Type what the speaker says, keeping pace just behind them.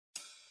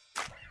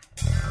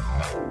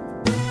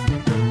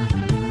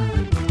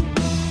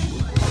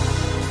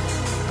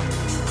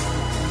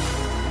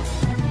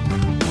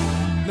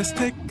Let's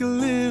take a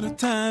little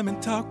time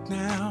and talk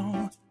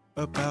now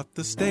about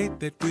the state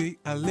that we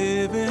are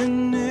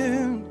living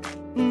in.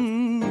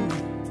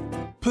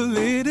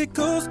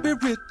 Political,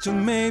 spiritual,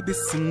 maybe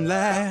some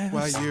laughs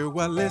while you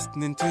are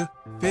listening to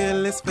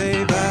Phyllis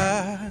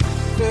Favor.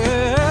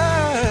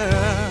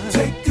 Yeah.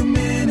 Take a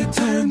minute,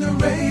 turn the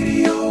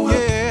radio up,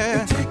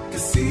 and take a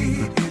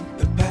seat in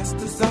the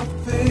pastor's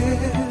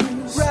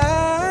office.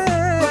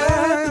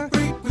 Right the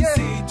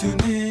frequency,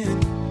 tune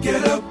in,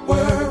 get up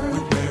word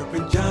with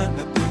Reverend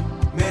Jonathan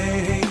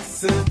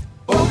Mason.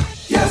 Oh,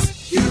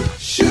 yes, you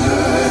should.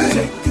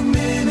 Take a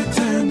minute,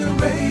 turn the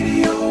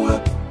radio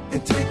up,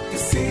 and take a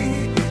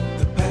seat in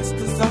the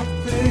pastor's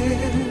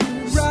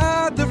office.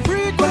 Ride the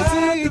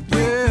frequency,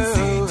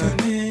 tune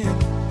in,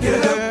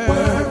 get up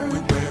word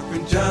with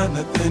Reverend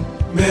Jonathan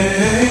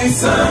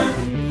Mason.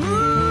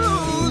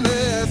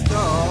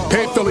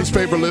 Hey, Philly's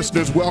favorite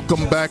listeners,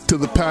 welcome back to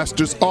the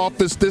pastor's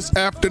office this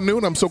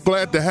afternoon. I'm so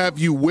glad to have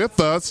you with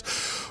us.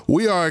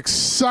 We are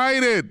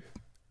excited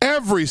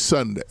every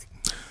Sunday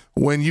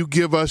when you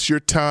give us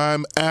your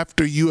time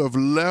after you have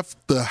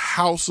left the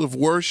house of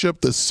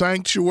worship, the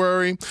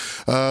sanctuary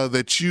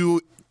that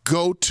you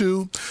go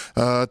to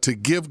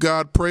give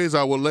God praise.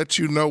 I will let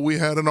you know we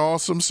had an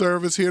awesome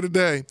service here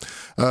today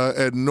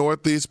at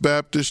Northeast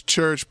Baptist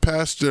Church.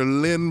 Pastor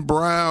Lynn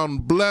Brown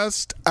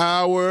blessed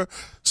our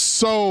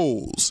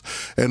souls.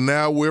 And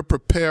now we're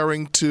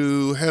preparing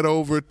to head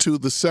over to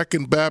the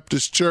Second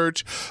Baptist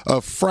Church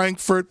of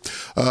Frankfort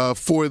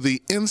for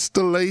the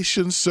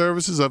installation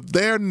services of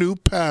their new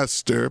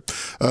pastor,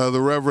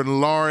 the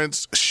Reverend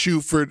Lawrence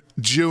Shuford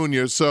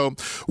Jr. So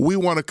we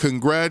want to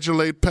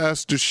congratulate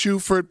Pastor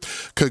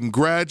Shuford,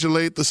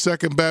 congratulate the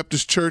Second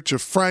Baptist Church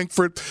of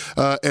Frankfort,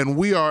 and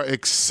we are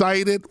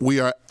excited, we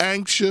are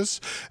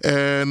anxious,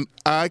 and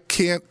I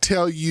can't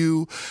tell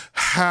you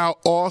how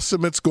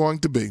awesome it's going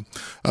to be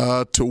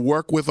to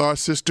work with our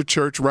sister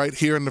church right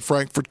here in the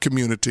Frankfort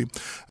community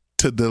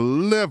to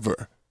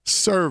deliver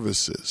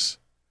services,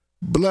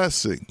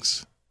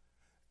 blessings,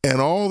 and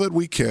all that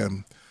we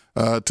can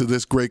to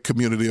this great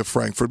community of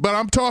Frankfort. But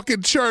I'm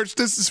talking church.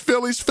 This is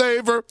Philly's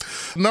favorite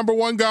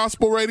 #1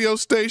 gospel radio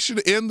station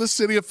in the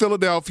city of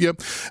Philadelphia.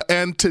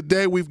 And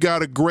today we've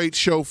got a great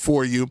show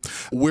for you.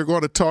 We're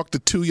going to talk to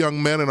two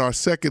young men in our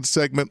second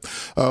segment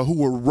who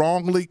were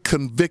wrongly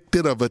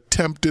convicted of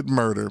attempted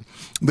murder.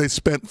 They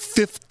spent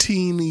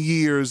 15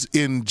 years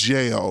in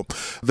jail.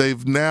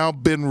 They've now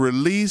been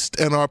released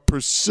and are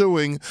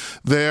pursuing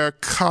their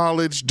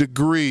college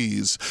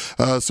degrees.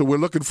 So we're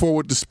looking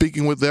forward to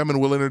speaking with them,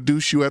 and we'll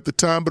introduce you at the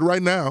time. But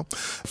right now,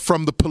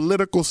 from the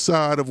political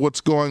side of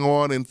what's going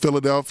on in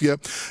Philadelphia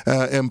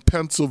and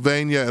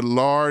Pennsylvania at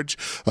large,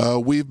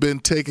 we've been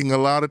taking a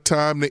lot of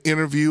time to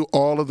interview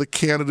all of the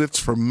candidates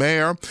for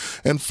mayor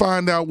and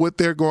find out what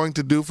they're going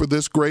to do for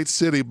this great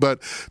city.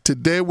 But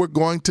today we're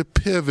going to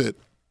pivot.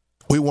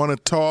 We want to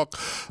talk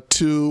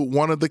to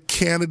one of the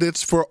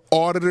candidates for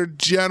Auditor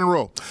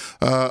General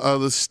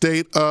of the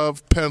state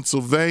of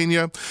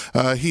Pennsylvania.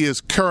 He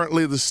is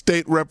currently the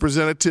state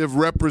representative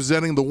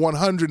representing the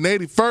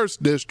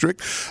 181st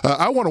District.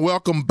 I want to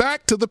welcome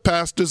back to the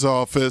pastor's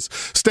office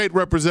State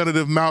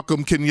Representative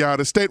Malcolm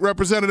Kenyatta. State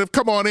Representative,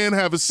 come on in,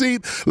 have a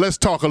seat. Let's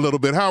talk a little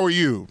bit. How are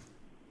you?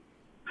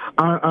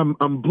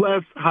 I'm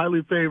blessed,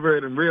 highly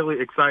favored, and really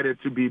excited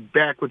to be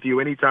back with you.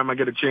 Anytime I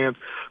get a chance,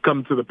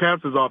 come to the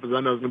pastor's office,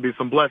 I know there's going to be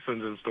some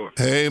blessings in store.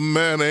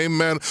 Amen,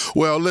 amen.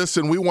 Well,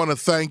 listen, we want to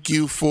thank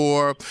you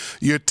for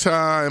your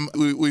time.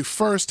 We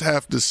first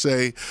have to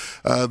say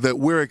that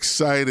we're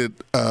excited,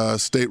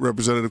 State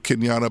Representative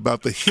Kenyatta,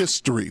 about the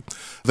history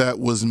that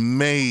was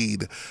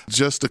made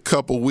just a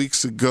couple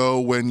weeks ago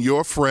when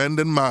your friend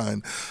and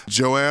mine,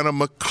 Joanna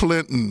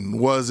McClinton,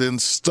 was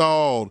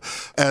installed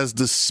as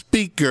the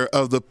Speaker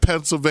of the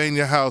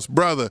Pennsylvania House.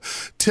 Brother,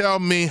 tell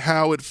me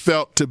how it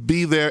felt to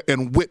be there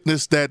and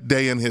witness that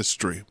day in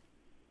history.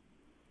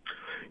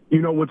 You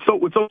know, what's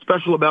so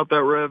special about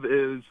that, Rev,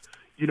 is,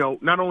 you know,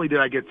 not only did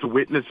I get to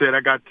witness it,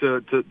 I got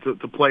to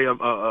play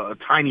a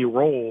tiny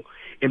role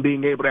in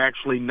being able to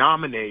actually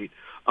nominate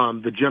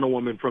the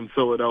gentlewoman from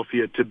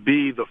Philadelphia to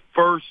be the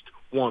first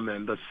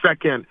woman, the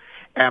second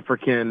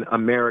African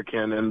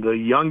American, and the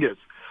youngest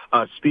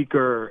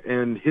speaker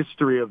in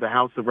history of the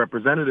House of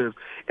Representatives.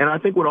 And I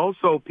think what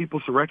also people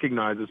should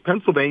recognize is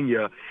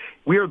Pennsylvania,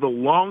 we are the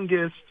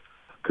longest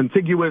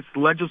contiguous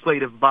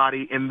legislative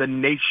body in the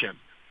nation.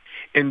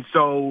 And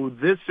so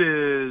this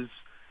is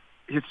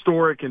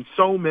historic in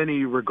so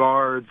many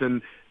regards,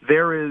 and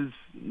there is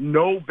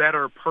no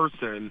better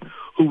person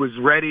who is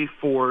ready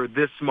for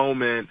this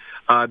moment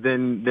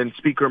than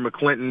Speaker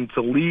McClinton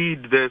to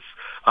lead this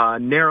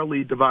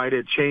narrowly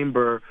divided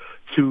chamber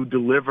to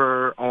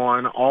deliver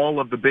on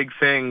all of the big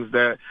things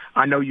that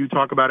I know you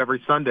talk about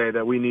every Sunday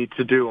that we need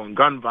to do on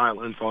gun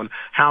violence, on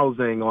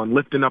housing, on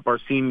lifting up our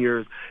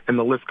seniors, and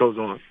the list goes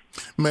on.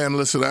 Man,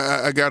 listen,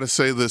 I got to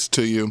say this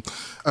to you.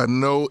 I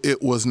know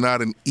it was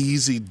not an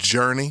easy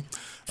journey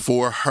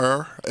for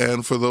her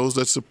and for those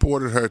that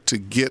supported her to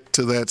get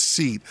to that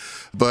seat.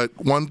 But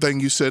one thing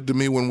you said to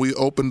me when we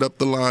opened up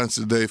the lines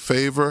today,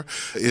 favor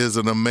is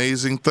an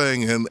amazing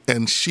thing,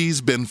 and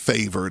she's been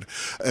favored.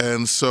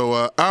 And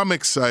so I'm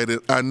excited.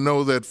 I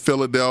know that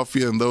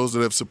Philadelphia and those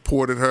that have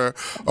supported her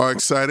are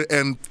excited,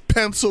 and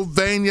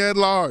Pennsylvania at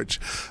large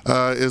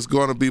is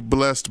going to be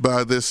blessed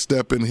by this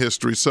step in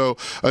history. So,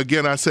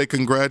 again, I say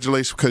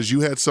congratulations because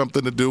you had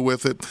something to do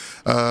with it,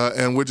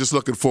 and we're just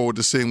looking forward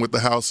to seeing what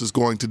the House is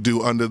going to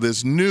do under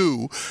this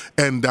new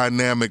and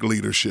dynamic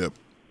leadership.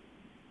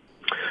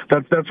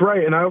 That's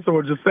right. And I also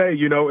would just say,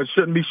 it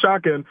shouldn't be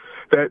shocking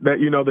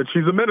that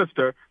she's a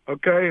minister,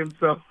 okay? And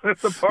so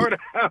that's a part of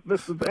how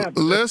this is happening.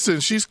 Listen,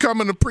 she's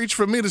coming to preach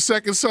for me the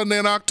second Sunday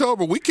in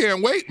October. We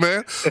can't wait,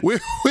 man.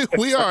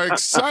 We are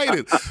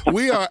excited.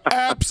 We are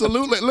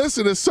absolutely.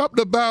 Listen, there's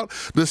something about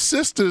the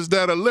sisters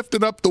that are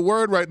lifting up the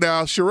word right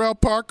now.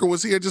 Sherelle Parker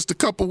was here just a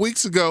couple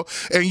weeks ago,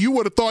 and you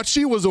would have thought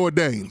she was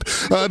ordained.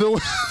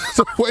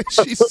 The way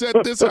she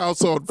set this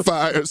house on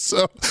fire.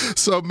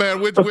 So man,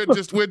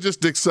 we're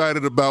just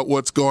excited about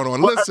what's going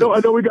on. Listen,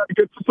 I know we got to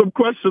get to some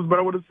questions, but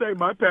I want to say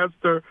my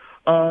pastor,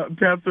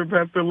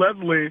 Pastor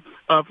Leslie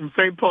from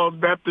St. Paul's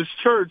Baptist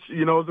Church, is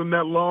in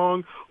that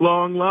long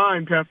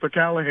line, Pastor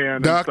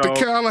Callahan. Dr.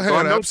 Callahan, so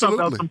I know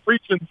absolutely. About some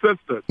preaching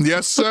sisters.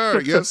 Yes,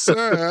 sir. Yes,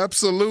 sir.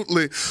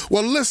 Absolutely.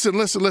 Well,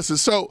 listen.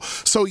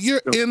 So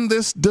you're in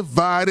this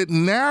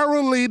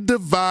narrowly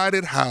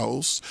divided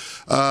house,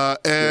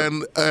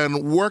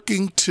 and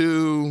working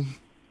to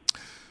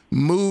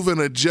move an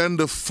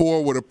agenda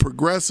forward, a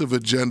progressive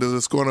agenda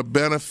that's going to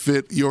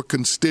benefit your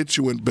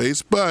constituent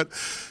base. But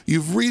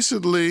you've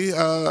recently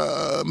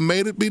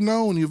made it be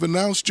known, you've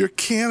announced your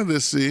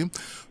candidacy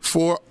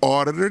for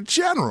Auditor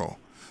General.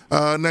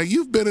 Now,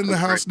 you've been in the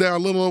House now a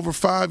little over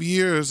 5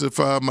 years, if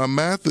my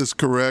math is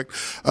correct.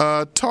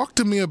 Talk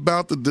to me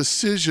about the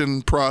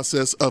decision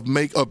process of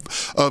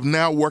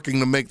now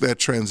working to make that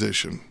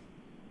transition.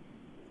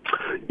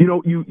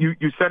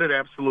 You said it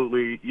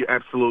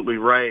absolutely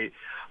right.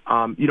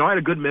 I had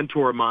a good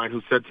mentor of mine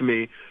who said to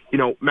me,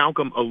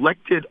 Malcolm,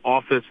 elected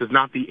office is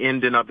not the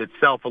end in of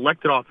itself.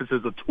 Elected office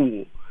is a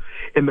tool.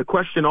 And the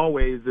question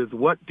always is,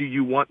 what do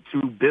you want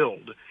to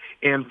build?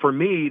 And for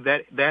me,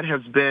 that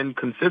has been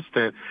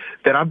consistent,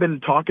 that I've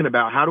been talking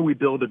about how do we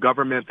build a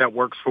government that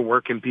works for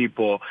working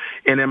people.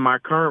 And in my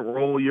current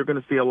role, you're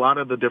going to see a lot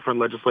of the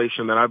different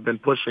legislation that I've been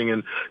pushing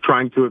and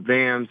trying to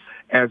advance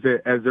as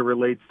it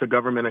relates to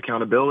government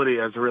accountability,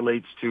 as it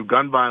relates to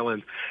gun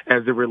violence,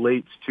 as it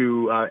relates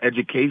to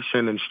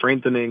education and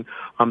strengthening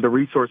the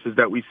resources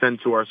that we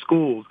send to our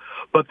schools.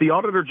 But the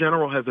Auditor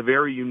General has a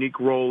very unique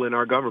role in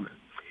our government.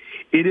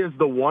 It is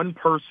the one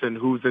person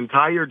whose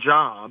entire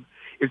job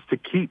is to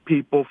keep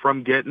people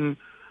from getting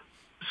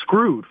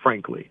screwed,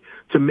 frankly,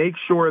 to make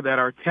sure that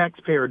our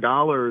taxpayer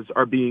dollars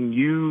are being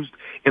used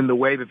in the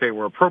way that they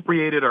were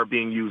appropriated, are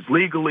being used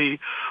legally,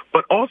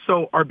 but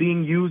also are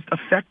being used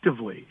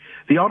effectively.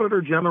 The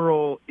Auditor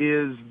General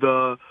is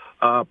the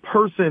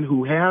person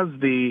who has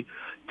the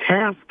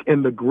task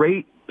and the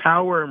great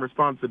power and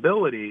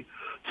responsibility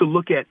to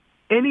look at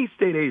any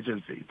state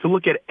agency, to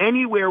look at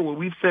anywhere where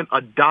we've sent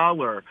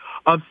 $1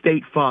 of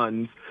state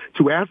funds,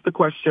 to ask the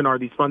question, are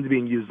these funds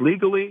being used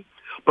legally?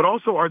 But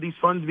also, are these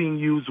funds being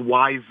used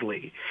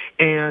wisely?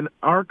 And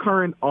our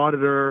current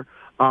auditor,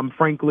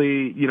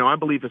 frankly, I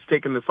believe has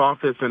taken this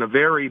office in a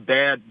very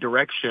bad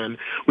direction.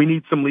 We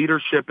need some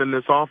leadership in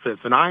this office.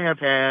 And I have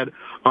had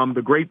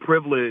the great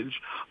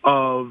privilege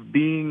of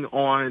being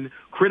on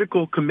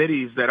critical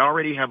committees that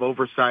already have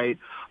oversight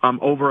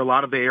over a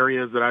lot of the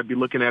areas that I'd be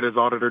looking at as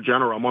Auditor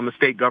General. I'm on the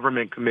State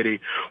Government Committee,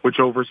 which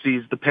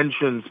oversees the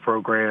pensions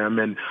program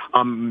and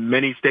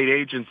many state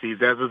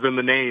agencies, as is in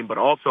the name, but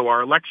also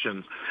our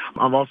elections.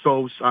 I've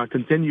also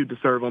continued to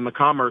serve on the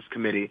Commerce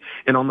Committee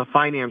and on the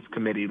Finance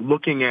Committee,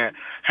 looking at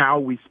how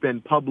we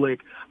spend public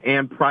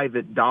and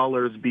private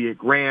dollars, be it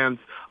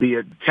grants, be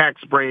it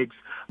tax breaks,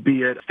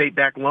 be it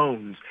state-backed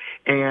loans.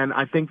 And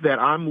I think that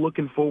I'm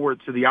looking forward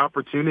to the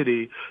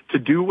opportunity to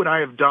do what I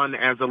have done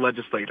as a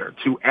legislator,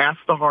 to ask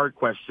the hard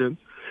questions,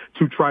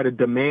 to try to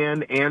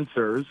demand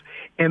answers,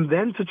 and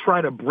then to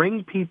try to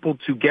bring people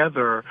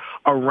together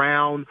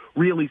around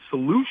really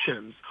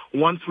solutions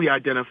once we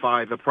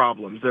identify the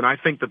problems. And I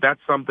think that that's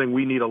something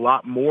we need a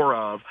lot more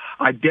of,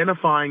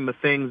 identifying the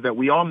things that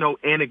we all know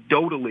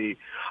anecdotally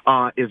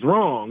is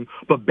wrong,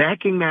 but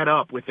backing that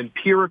up with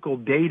empirical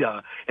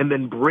data and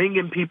then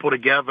bringing people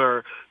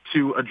together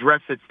to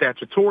address it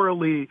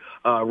statutorily,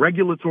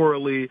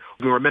 regulatorily,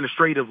 or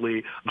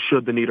administratively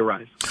should the need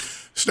arise.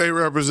 State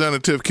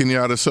Representative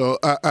Kenyatta, so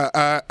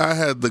I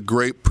had the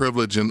great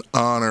privilege and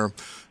honor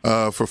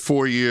for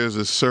 4 years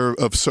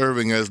of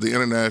serving as the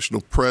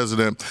international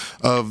president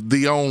of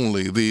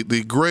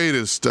the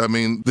greatest,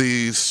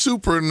 the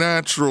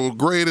supernatural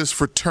greatest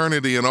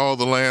fraternity in all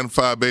the land,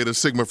 Phi Beta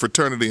Sigma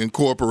Fraternity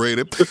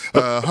Incorporated,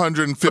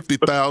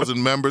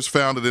 150,000 members,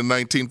 founded in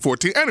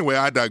 1914. Anyway,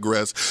 I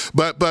digress.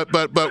 But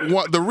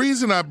the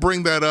reason I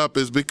bring that up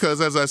is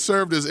because as I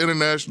served as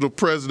international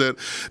president,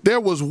 there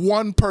was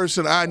one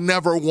person I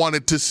never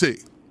wanted to see.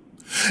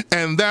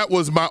 and that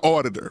was my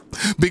auditor.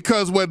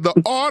 Because when the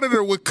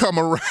auditor would come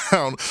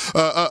around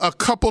a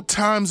couple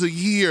times a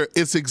year,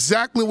 it's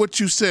exactly what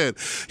you said.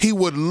 He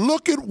would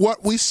look at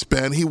what we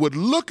spent, he would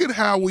look at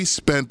how we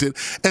spent it,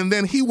 and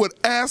then he would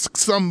ask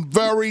some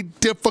very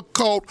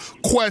difficult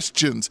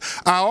questions.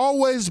 I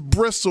always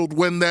bristled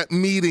when that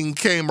meeting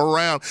came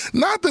around.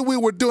 Not that we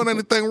were doing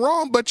anything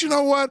wrong, but you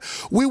know what?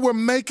 We were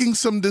making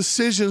some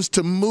decisions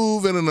to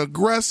move in an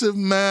aggressive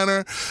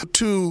manner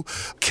to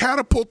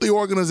catapult the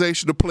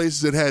organization to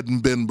places it hadn't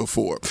been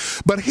before.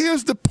 But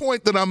here's the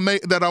point that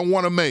I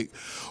want to make.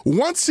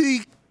 Once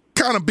he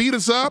kind of beat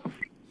us up,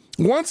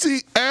 once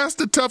he asked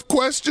the tough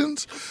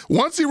questions,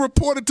 once he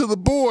reported to the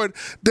board,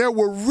 there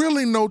were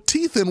really no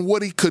teeth in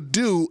what he could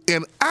do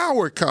in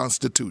our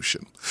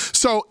Constitution.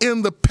 So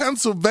in the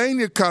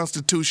Pennsylvania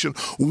Constitution,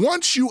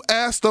 once you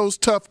ask those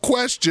tough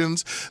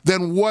questions,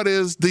 then what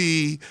are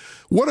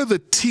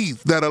the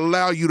teeth that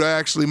allow you to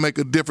actually make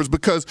a difference?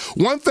 Because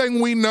one thing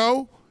we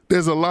know,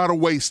 there's a lot of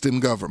waste in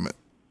government.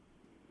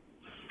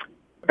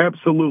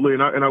 Absolutely,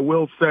 and I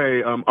will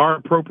say our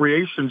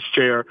appropriations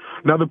chair,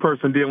 another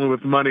person dealing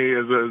with money,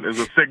 is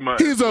a Sigma.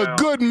 He's a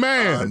good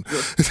man.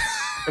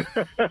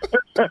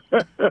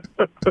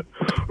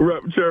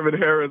 Rep. Chairman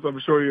Harris, I'm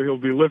sure he'll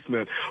be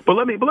listening. But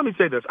let me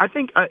say this. I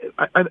think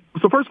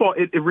so. First of all,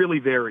 it really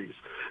varies.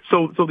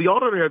 So the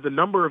auditor has a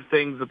number of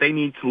things that they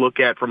need to look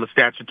at from a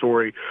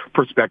statutory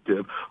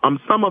perspective.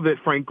 Some of it,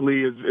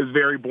 frankly, is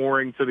very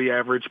boring to the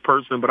average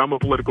person, but I'm a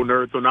political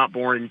nerd, so not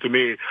boring to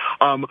me.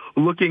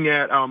 Looking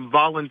at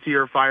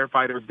volunteer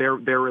firefighters,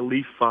 their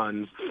relief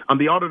funds.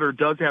 The auditor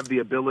does have the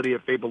ability,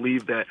 if they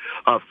believe that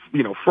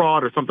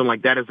fraud or something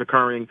like that is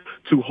occurring,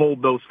 to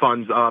hold those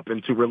funds up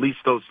and to release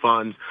those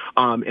funds.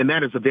 And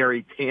that is a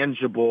very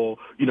tangible,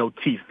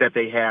 teeth that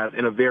they have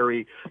in a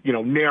very,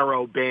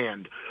 narrow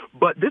band.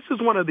 But this is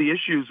one of the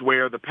issues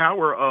where the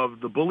power of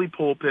the bully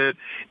pulpit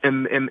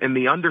and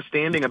the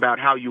understanding about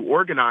how you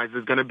organize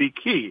is going to be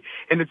key.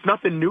 And it's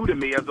nothing new to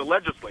me as a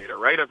legislator,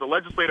 right? As a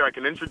legislator, I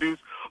can introduce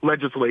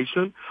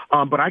legislation,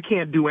 but I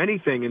can't do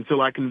anything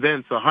until I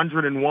convince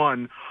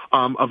 101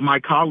 of my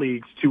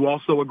colleagues to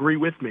also agree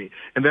with me.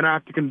 And then I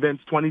have to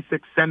convince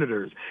 26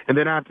 senators. And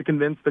then I have to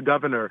convince the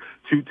governor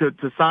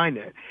to sign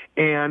it.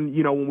 And,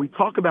 when we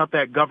talk about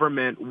that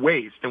government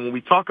waste and when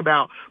we talk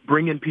about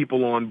bringing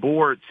people on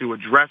board to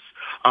address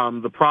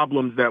the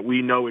problems that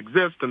we know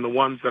exist and the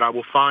ones that I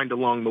will find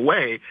along the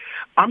way,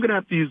 I'm going to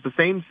have to use the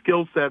same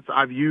skill sets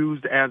I've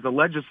used as a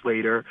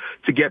legislator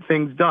to get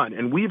things done.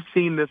 And we've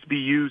seen this be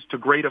used to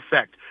great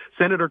effect.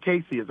 Senator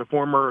Casey is a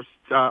former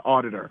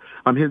auditor.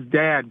 His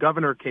dad,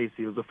 Governor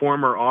Casey, was a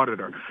former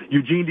auditor.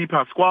 Eugene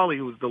DePasquale,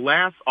 who was the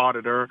last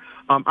auditor,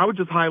 I would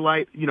just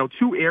highlight,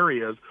 two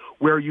areas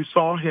where you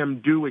saw him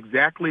do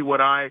exactly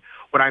what I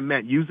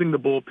meant, using the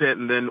bullpen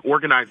and then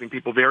organizing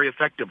people very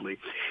effectively.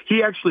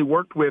 He actually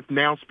worked with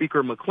now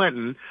Speaker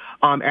McClinton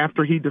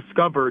after he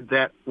discovered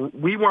that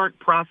we weren't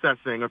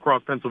processing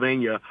across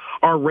Pennsylvania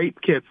our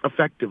rape kits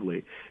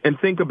effectively. And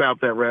think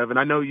about that, Rev. And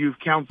I know you've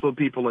counseled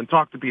people and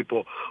talked to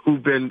people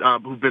who've been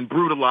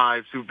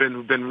brutalized, who've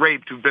been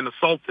raped, who've been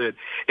assaulted,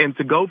 and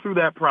to go through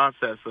that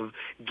process of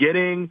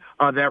getting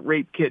that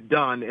rape kit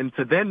done and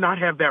to then not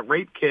have that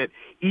rape kit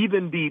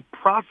even be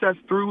processed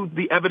through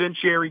the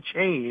evidentiary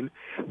chain,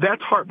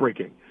 that's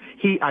heartbreaking.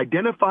 He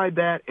identified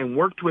that and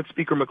worked with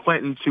Speaker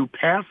McClinton to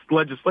pass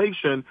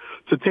legislation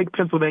to take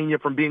Pennsylvania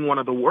from being one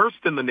of the worst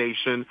in the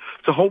nation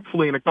to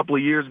hopefully in a couple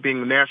of years being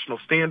the national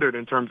standard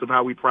in terms of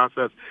how we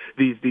process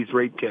these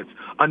rape kits.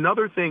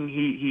 Another thing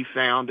he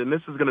found, and this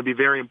is going to be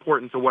very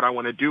important to what I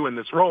want to do in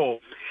this role,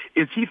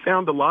 is he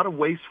found a lot of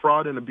waste,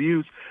 fraud, and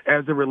abuse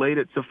as it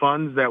related to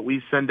funds that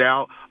we send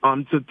out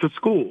to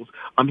schools.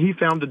 He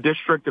found a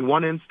district in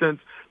one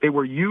instance, they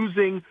were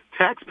using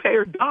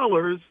taxpayer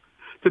dollars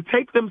to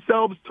take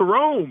themselves to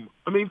Rome.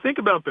 I mean, think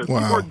about this. Wow.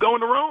 People were going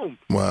to Rome.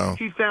 Wow.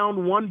 He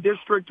found one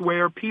district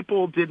where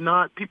people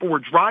were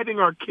driving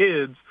our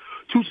kids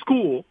to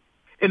school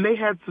and they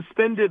had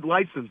suspended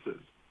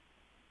licenses.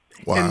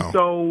 Wow. And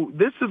so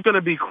this is going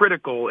to be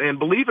critical. And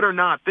believe it or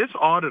not, this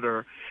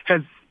auditor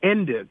has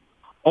ended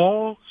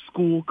all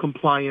school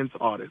compliance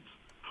audits.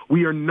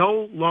 We are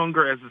no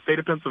longer, as the state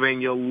of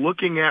Pennsylvania,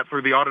 looking at,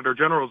 for the Auditor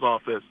General's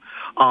office,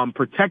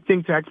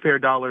 protecting taxpayer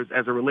dollars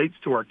as it relates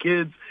to our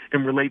kids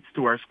and relates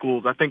to our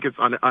schools. I think it's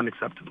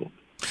unacceptable.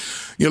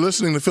 You're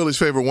listening to Philly's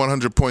favorite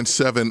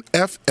 100.7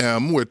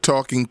 FM. We're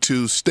talking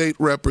to State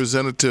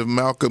Representative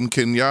Malcolm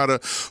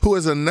Kenyatta, who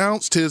has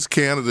announced his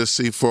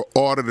candidacy for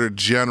Auditor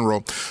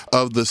General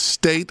of the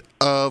state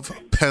of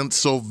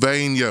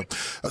Pennsylvania.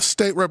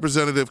 State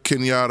Representative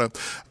Kenyatta,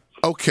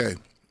 okay.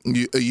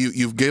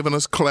 You've given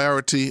us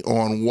clarity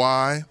on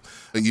why.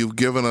 You've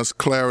given us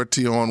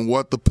clarity on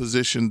what the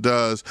position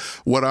does.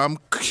 What I'm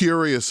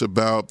curious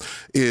about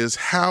is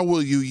how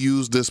will you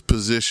use this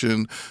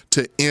position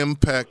to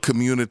impact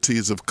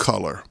communities of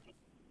color?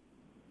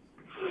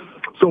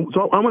 So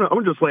I'm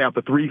gonna just lay out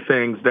the three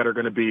things that are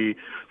going to be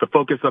the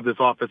focus of this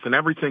office, and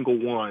every single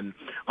one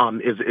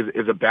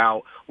is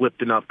about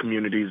lifting up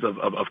communities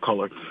of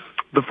color.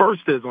 The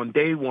first is on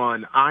day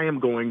one, I am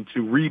going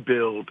to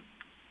rebuild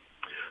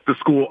the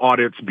School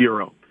Audits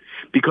Bureau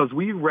because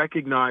we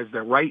recognize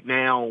that right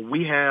now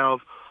we have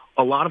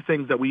a lot of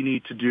things that we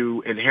need to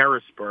do in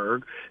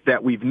Harrisburg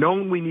that we've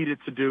known we needed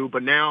to do,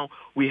 but now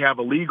we have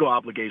a legal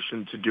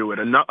obligation to do it.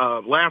 And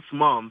last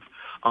month,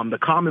 the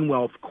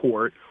Commonwealth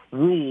Court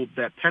ruled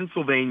that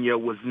Pennsylvania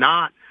was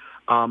not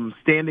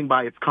standing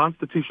by its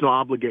constitutional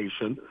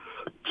obligation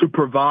to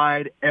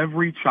provide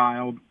every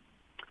child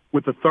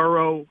with a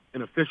thorough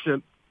and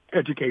efficient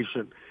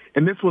education.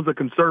 And this was a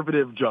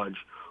conservative judge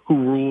who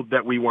ruled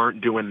that we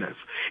weren't doing this.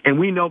 And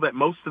we know that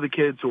most of the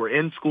kids who are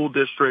in school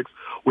districts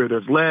where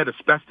there's lead,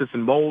 asbestos,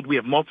 and mold, we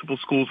have multiple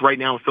schools right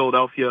now in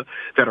Philadelphia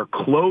that are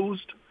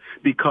closed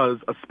because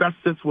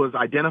asbestos was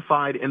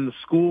identified in the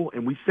school,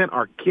 and we sent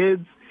our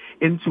kids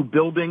into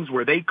buildings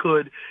where they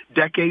could,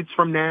 decades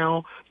from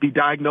now, be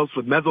diagnosed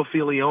with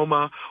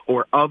mesothelioma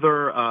or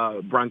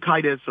other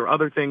bronchitis or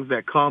other things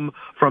that come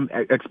from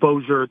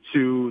exposure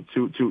to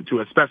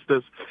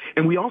asbestos.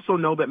 And we also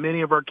know that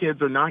many of our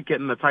kids are not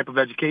getting the type of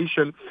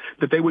education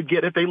that they would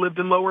get if they lived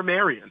in Lower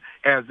Merion,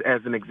 as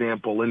an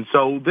example. And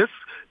so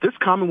this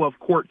Commonwealth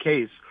Court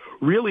case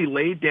really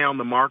laid down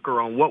the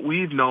marker on what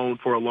we've known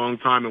for a long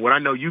time and what I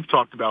know you've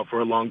talked about for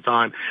a long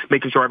time,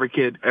 making sure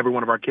every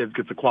one of our kids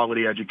gets a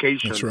quality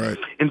education. That's right.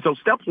 And so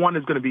step one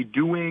is going to be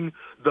doing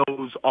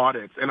those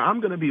audits. And I'm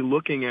going to be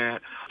looking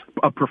at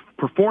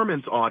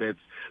performance audits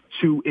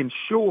to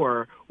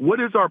ensure what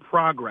is our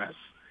progress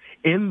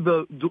in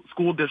the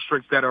school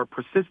districts that are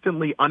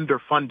persistently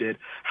underfunded.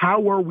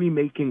 How are we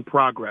making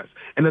progress?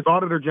 And as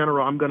Auditor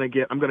General, I'm going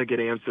to get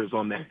answers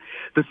on that.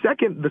 The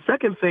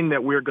second thing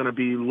that we're going to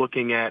be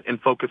looking at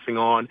and focusing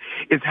on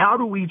is how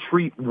do we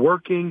treat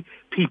working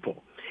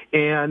people?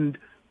 And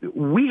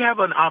we have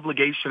an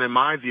obligation, in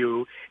my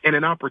view, and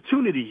an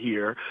opportunity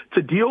here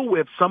to deal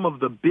with some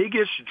of the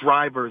biggest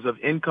drivers of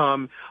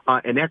income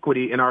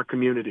inequity in our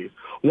communities.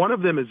 One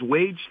of them is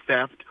wage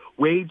theft,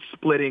 wage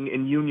splitting,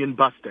 and union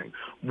busting.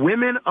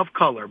 Women of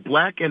color,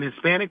 Black and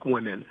Hispanic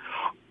women,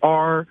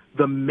 are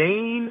the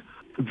main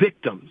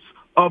victims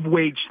of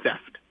wage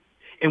theft.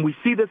 And we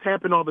see this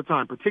happen all the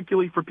time,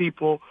 particularly for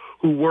people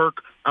who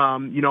work,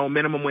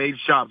 minimum wage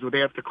jobs where they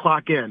have to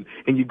clock in.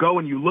 And you go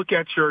and you look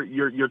at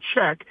your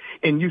check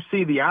and you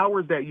see the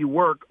hours that you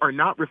work are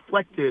not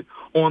reflected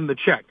on the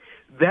check.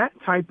 That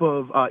type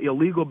of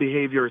illegal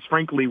behavior is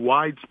frankly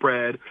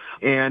widespread,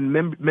 and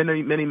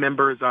many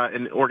members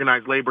in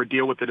organized labor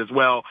deal with it as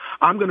well.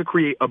 I'm going to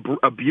create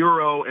a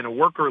bureau and a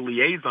worker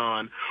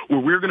liaison where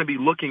we're going to be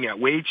looking at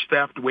wage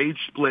theft, wage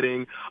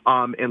splitting,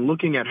 and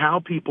looking at how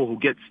people who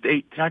get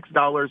state tax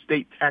dollars,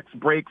 state tax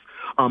breaks,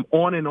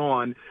 on and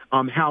on,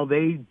 how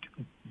they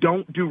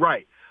don't do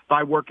right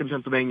by working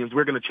Pennsylvanians.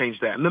 We're going to change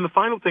that. And then the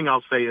final thing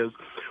I'll say is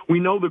we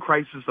know the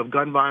crisis of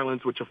gun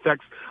violence, which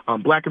affects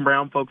Black and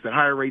brown folks at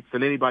higher rates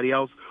than anybody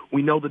else.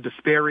 We know the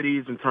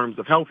disparities in terms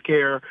of health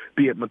care,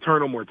 be it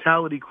maternal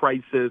mortality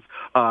crisis,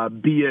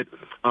 be it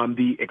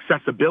the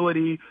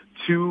accessibility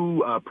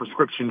to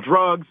prescription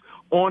drugs,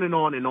 on and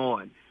on and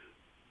on.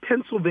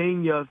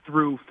 Pennsylvania,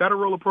 through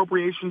federal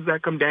appropriations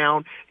that come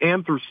down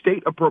and through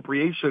state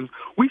appropriations,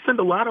 we send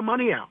a lot of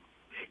money out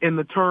in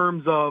the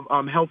terms of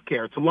health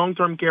care, to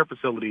long-term care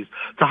facilities,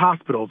 to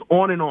hospitals,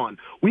 on and on.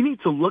 We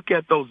need to look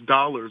at those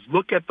dollars,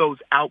 look at those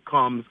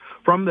outcomes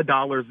from the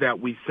dollars that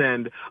we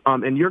send,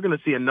 and you're going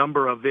to see a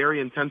number of very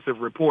intensive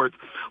reports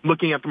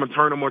looking at the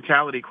maternal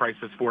mortality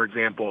crisis, for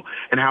example,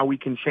 and how we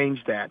can change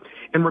that.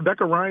 And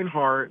Rebecca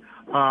Reinhardt,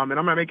 and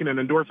I'm not making an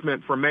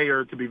endorsement for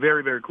mayor to be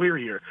very, very clear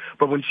here,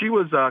 but when she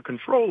was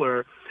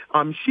controller,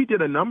 she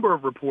did a number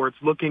of reports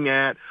looking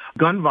at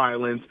gun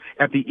violence,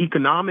 at the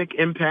economic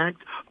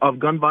impact of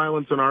gun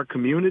violence in our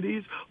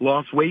communities,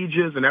 lost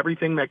wages and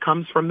everything that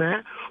comes from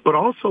that, but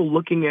also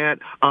looking at,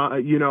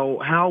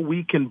 how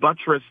we can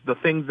buttress the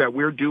things that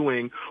we're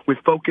doing with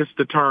focused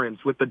deterrence,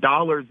 with the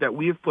dollars that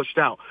we have pushed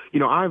out.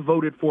 I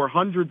voted for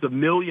hundreds of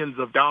millions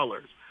of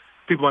dollars.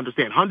 People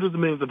understand hundreds of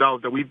millions of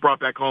dollars that we've brought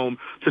back home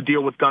to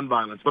deal with gun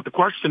violence. But the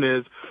question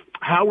is,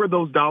 how are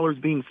those dollars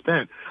being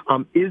spent?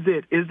 Is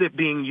it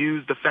being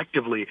used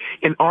effectively?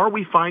 And are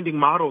we finding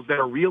models that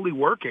are really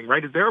working,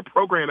 right? Is there a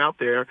program out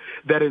there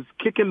that is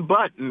kicking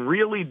butt and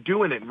really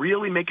doing it,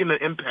 really making an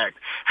impact?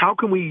 How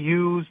can we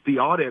use the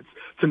audits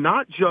to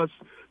not just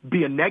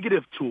be a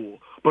negative tool,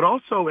 but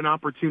also an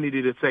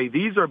opportunity to say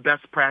these are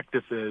best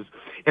practices,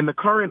 and the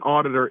current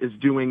auditor is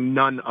doing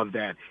none of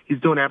that. He's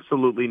doing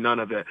absolutely none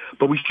of it.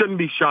 But we shouldn't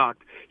be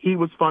shocked. He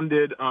was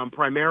funded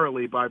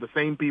primarily by the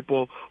same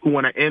people who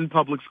want to end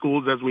public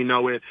schools as we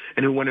know it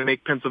and who want to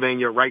make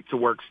Pennsylvania a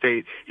right-to-work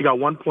state. He got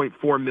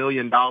 $1.4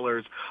 million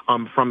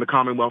from the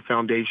Commonwealth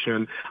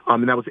Foundation,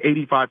 and that was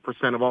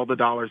 85% of all the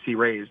dollars he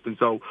raised. And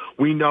so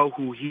we know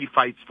who he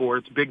fights for.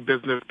 It's big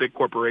business, big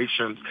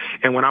corporations.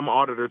 And when I'm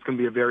auditor, it's going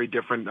to be a very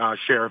different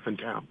sheriff in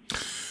town.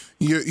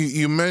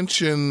 You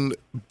mentioned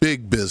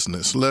big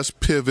business. Let's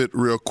pivot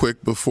real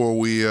quick before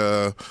we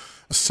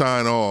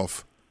sign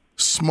off.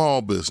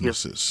 Small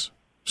businesses.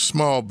 Yep.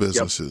 Small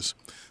businesses.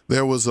 Yep.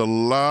 There was a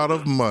lot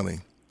of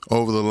money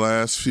over the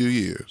last few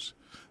years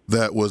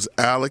that was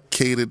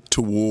allocated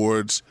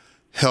towards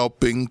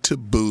helping to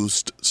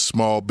boost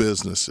small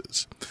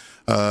businesses.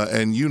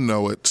 And you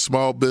know it,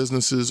 small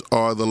businesses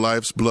are the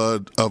life's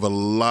blood of a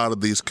lot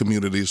of these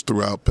communities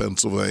throughout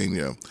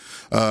Pennsylvania.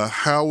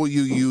 How will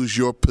you use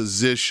your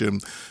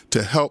position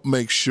to help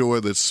make sure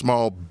that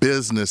small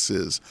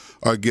businesses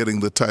are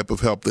getting the type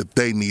of help that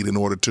they need in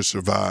order to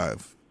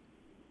survive?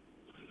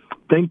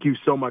 Thank you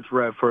so much,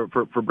 Rev,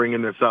 for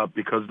bringing this up,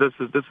 because this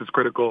is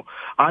critical.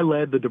 I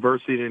led the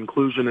diversity and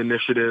inclusion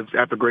initiatives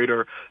at the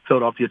Greater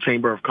Philadelphia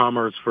Chamber of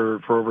Commerce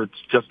for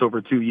just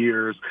over 2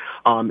 years.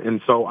 And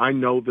so I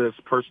know this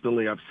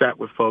personally. I've sat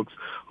with folks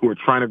who are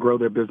trying to grow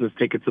their business,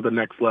 take it to the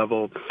next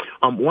level.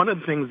 One of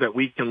the things that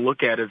we can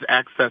look at is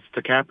access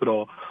to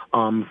capital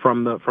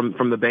from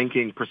the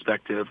banking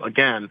perspective.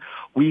 Again,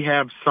 we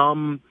have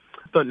some,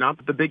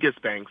 not the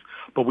biggest banks,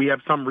 but we have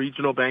some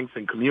regional banks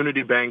and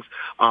community banks,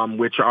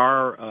 which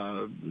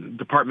our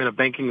Department of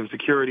Banking and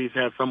Securities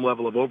has some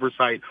level of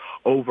oversight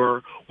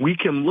over. We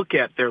can look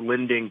at their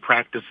lending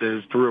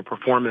practices through a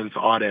performance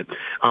audit.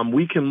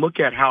 We can look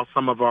at how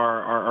some of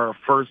our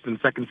first and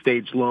second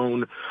stage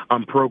loan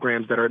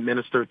programs that are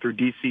administered through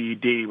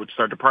DCED, which is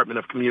our Department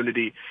of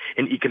Community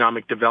and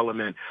Economic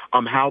Development,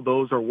 how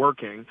those are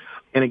working.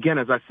 And again,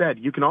 as I said,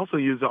 you can also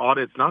use the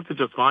audits not to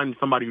just find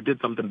somebody who did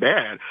something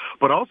bad,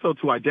 but also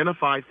to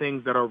identify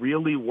things that are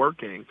really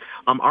working.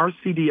 Our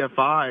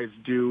CDFIs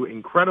do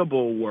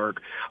incredible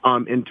work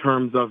in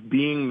terms of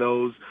being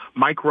those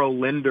micro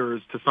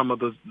lenders to some of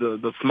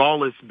the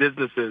smallest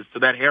businesses, to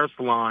that hair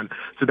salon,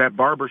 to that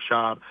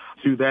barbershop,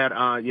 to that,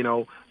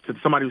 to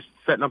somebody who's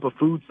setting up a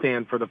food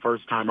stand for the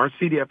first time. Our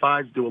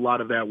CDFIs do a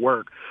lot of that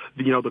work.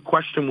 The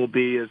question will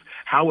be is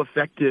how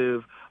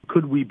effective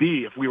could we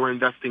be if we were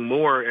investing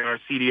more in our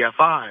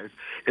CDFIs?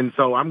 And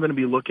so I'm going to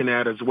be looking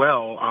at as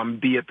well,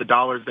 be it the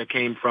dollars that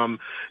came from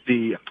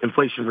the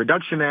Inflation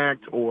Reduction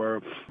Act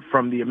or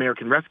from the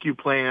American Rescue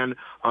Plan.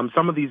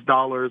 Some of these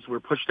dollars were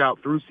pushed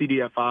out through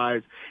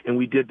CDFIs, and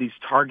we did these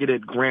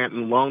targeted grant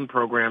and loan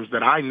programs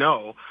that I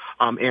know,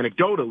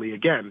 anecdotally,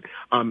 again,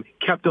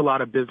 kept a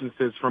lot of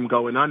businesses from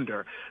going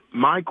under.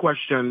 My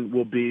question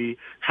will be,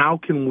 how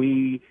can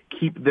we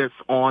keep this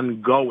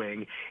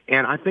ongoing?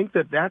 And I think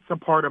that that's a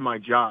part of my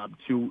job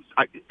to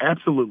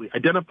absolutely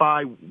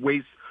identify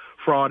waste,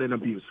 fraud, and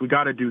abuse. We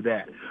got to do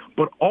that.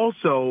 But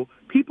also,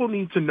 people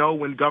need to know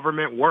when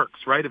government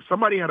works, right? If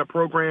somebody had a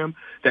program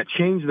that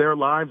changed their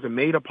lives and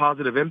made a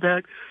positive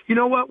impact, you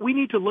know what? We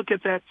need to look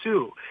at that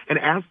too and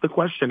ask the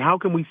question, how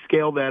can we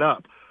scale that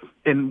up?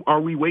 And are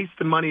we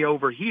wasting money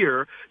over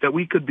here that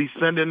we could be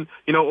spending,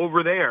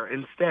 over there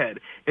instead?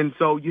 And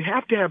so you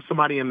have to have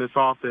somebody in this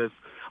office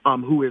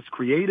who is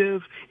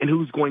creative and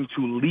who's going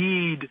to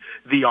lead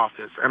the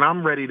office. And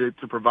I'm ready to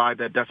provide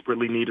that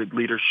desperately needed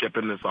leadership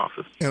in this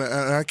office. And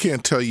I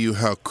can't tell you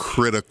how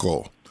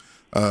critical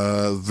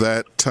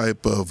that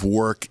type of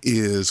work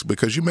is,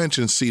 because you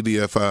mentioned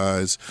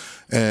CDFIs,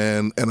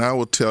 and I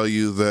will tell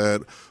you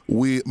that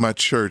my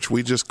church,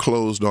 we just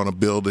closed on a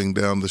building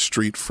down the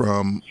street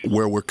from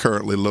where we're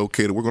currently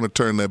located. We're going to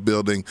turn that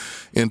building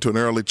into an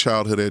early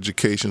childhood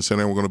education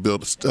center. We're going to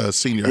build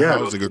senior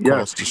housing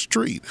across the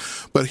street.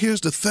 But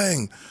here's the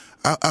thing.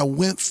 I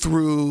went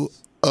through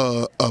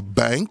a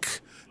bank,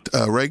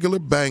 a regular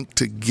bank,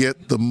 to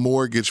get the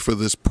mortgage for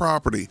this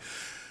property.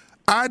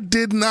 I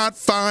did not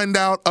find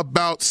out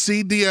about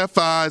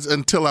CDFIs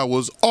until I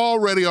was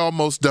already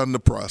almost done the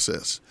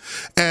process.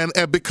 And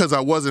because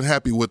I wasn't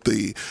happy with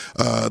the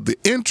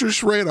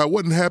interest rate, I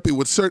wasn't happy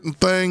with certain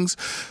things.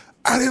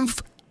 I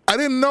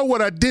didn't know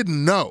what I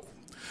didn't know.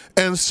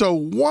 And so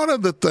one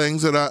of the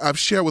things that I've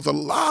shared with a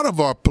lot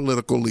of our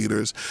political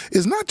leaders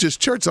is not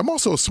just church. I'm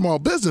also a small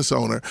business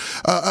owner.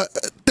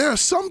 There are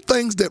some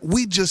things that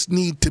we just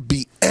need to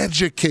be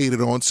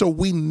educated on so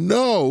we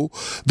know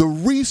the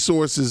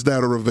resources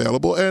that are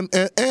available, and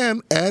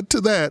add to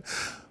that,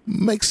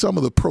 make some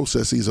of the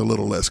processes a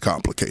little less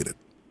complicated.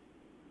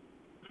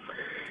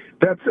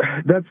 That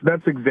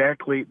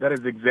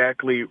is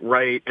exactly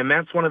right, and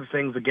that's one of the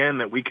things again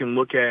that we can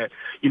look at.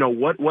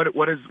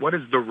 What is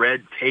the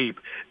red tape?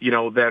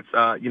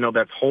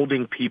 That's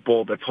holding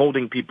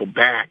people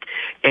back,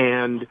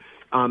 and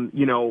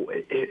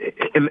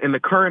in the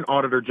current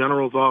Auditor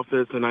General's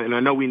office, and I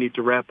know we need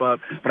to wrap up,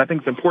 but I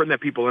think it's important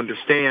that people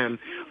understand.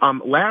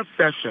 Last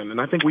session,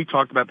 and I think we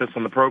talked about this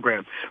on the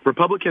program,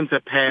 Republicans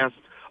have passed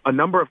a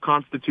number of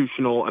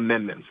constitutional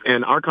amendments.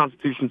 And our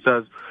Constitution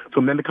says to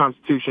amend the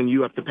Constitution,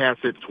 you have to pass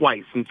it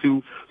twice in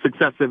two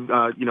successive,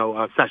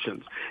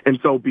 sessions. And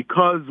so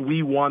because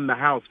we won the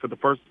House for the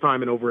first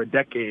time in over a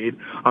decade,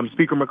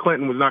 Speaker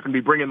McClinton was not going to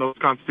be bringing those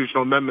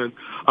constitutional amendments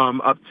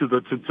up to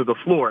the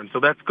floor. And so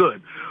that's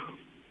good.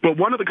 But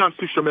one of the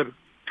constitutional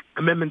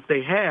amendments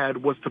they had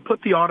was to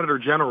put the Auditor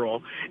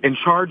General in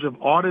charge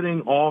of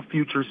auditing all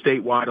future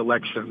statewide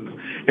elections.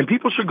 And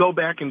people should go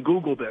back and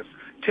Google this.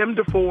 Tim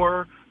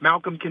DeFore,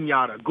 Malcolm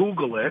Kenyatta,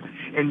 Google it,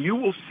 and you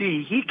will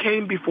see he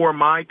came before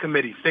my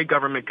committee, State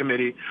Government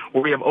Committee,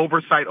 where we have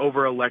oversight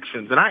over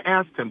elections. And I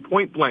asked him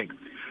point blank,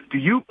 do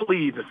you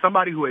believe that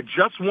somebody who had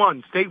just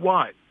won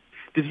statewide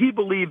did he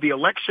believe the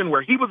election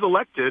where he was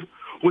elected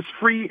was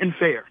free and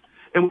fair?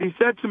 And what he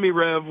said to me,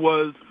 Rev,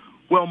 was,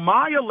 well,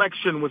 my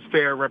election was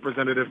fair,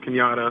 Representative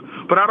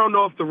Kenyatta, but I don't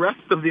know if the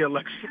rest of the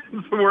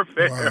elections were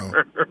fair.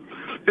 Wow.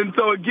 And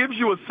so it gives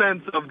you a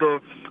sense of the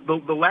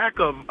lack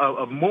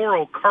of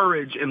moral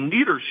courage and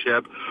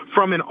leadership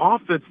from an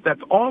office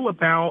that's all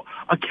about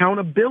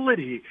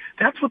accountability.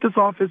 That's what this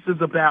office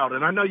is about.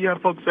 And I know you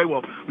have folks say,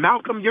 well,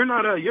 Malcolm, you're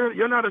not a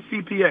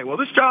CPA. Well,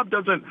 this job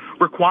doesn't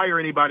require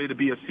anybody to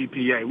be a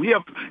CPA. We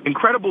have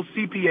incredible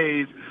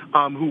CPAs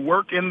who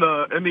work in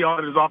the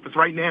auditor's office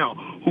right now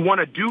who want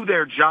to do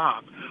their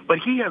job. But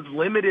he has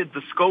limited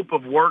the scope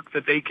of work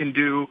that they can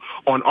do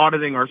on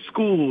auditing our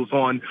schools,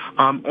 on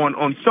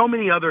so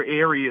many other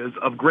areas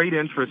of great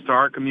interest to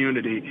our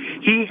community.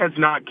 He has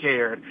not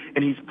cared,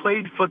 and he's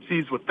played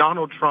footsies with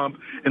Donald Trump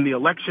and the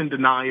election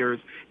deniers,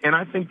 and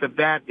I think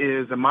that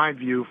is, in my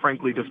view,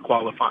 frankly,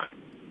 disqualifying.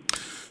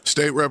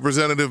 State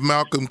Representative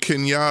Malcolm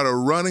Kenyatta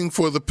running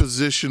for the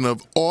position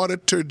of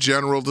Auditor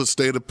General of the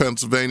state of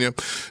Pennsylvania.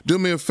 Do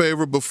me a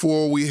favor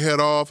before we head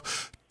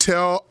off.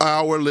 Tell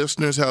our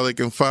listeners how they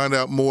can find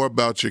out more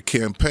about your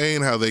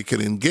campaign, how they can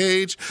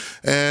engage,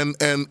 and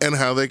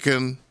how they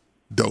can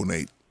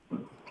donate.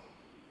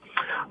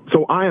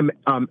 So I am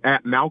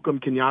at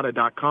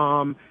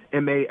malcolmkenyatta.com,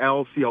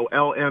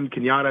 MALCOLM,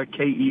 Kenyatta,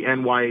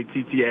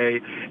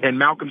 KENYATTA, and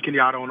Malcolm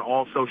Kenyatta on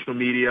all social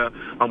media.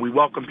 We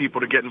welcome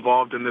people to get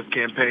involved in this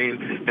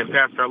campaign. And,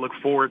 Pastor, I look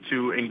forward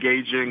to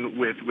engaging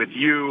with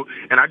you.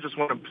 And I just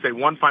want to say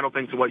one final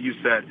thing to what you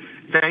said.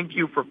 Thank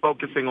you for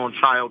focusing on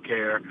child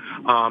care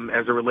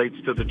as it relates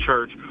to the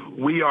church.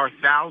 We are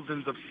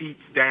thousands of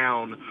seats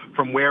down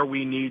from where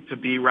we need to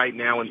be right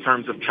now in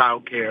terms of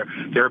child care.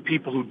 There are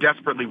people who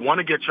desperately want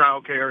to get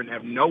child care and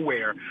have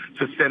nowhere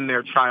to send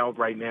their child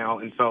right now.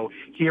 And so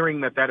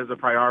hearing that is a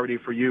priority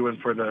for you and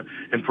for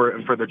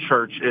the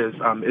church is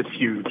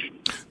huge.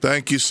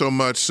 Thank you so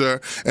much,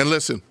 sir. And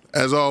listen,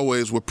 as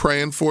always, we're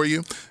praying for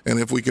you. And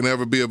if we can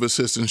ever be of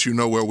assistance, you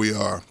know where we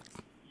are.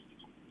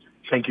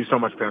 Thank you so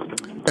much, Pastor.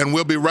 And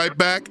we'll be right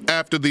back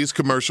after these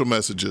commercial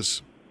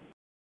messages.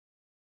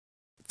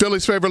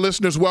 Philly's favorite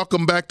listeners,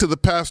 welcome back to the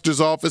pastor's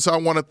office. I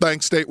want to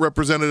thank State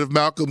Representative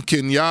Malcolm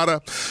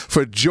Kenyatta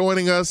for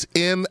joining us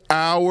in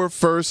our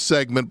first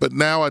segment. But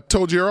now, I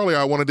told you earlier,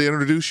 I wanted to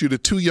introduce you to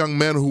two young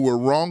men who were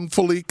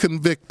wrongfully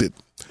convicted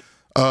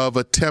of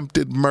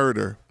attempted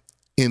murder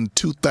in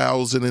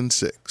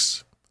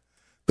 2006.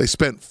 They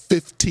spent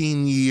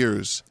 15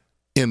 years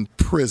in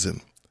prison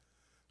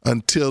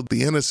until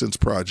the Innocence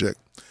Project,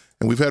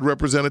 and we've had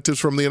representatives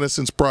from the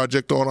Innocence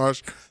Project on our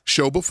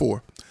show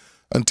before,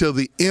 until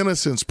the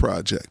Innocence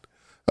Project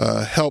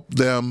helped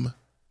them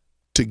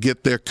to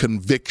get their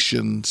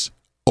convictions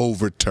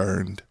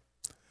overturned.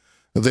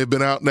 They've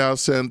been out now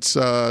since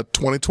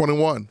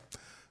 2021,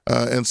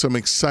 and some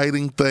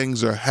exciting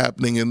things are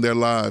happening in their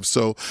lives.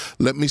 So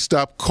let me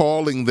stop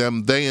calling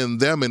them they and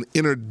them and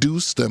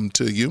introduce them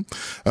to you.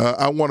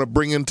 I want to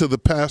bring into the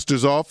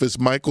pastor's office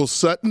Michael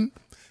Sutton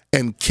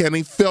and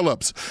Kenny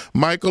Phillips.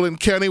 Michael and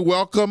Kenny,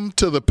 welcome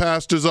to the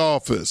pastor's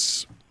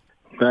office.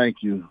 Thank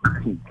you.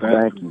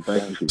 Thank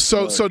you.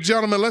 So,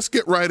 gentlemen, let's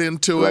get right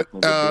into it.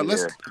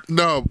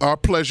 Our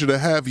pleasure to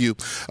have you.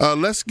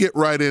 Let's get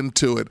right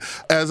into it.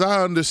 As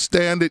I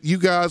understand it, you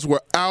guys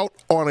were out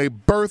on a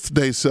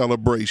birthday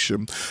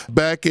celebration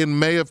back in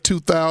May of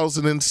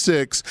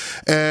 2006,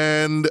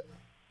 and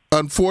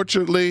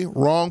unfortunately,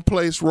 wrong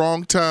place,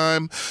 wrong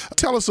time.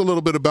 Tell us a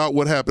little bit about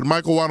what happened.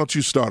 Michael, why don't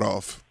you start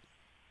off?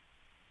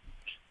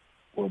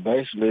 Well,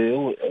 basically,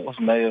 it was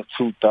May of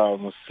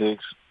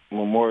 2006.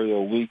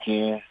 Memorial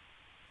weekend.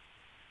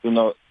 You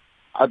know,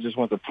 I just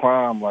went to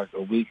prom like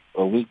a week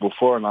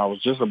before, and I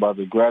was just about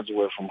to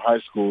graduate from high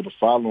school the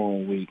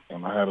following week,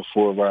 and I had a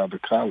full ride to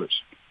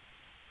college.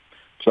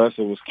 Plus,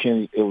 it was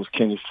Kenny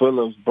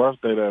Phillips'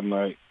 birthday that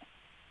night.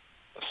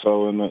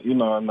 So in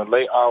the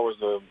late hours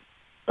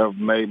of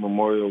May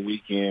Memorial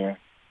weekend,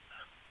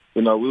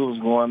 we was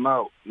going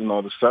out,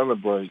 to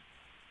celebrate,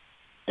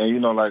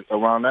 and like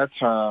around that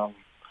time,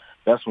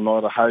 that's when all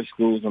the high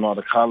schools and all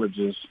the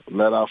colleges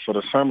let out for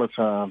the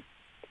summertime.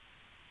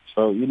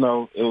 So, it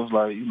was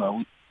like,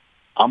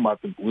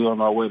 we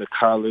on our way to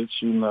college,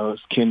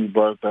 it's Kenny's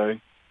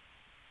birthday.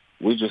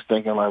 We just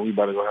thinking like we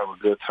about to go have a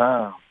good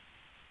time.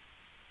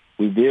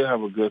 We did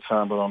have a good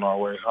time, but on our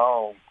way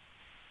home,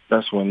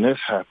 that's when this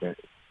happened.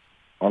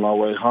 On our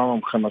way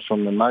home, coming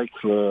from the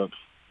nightclub,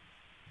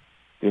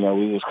 we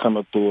was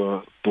coming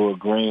through a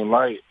green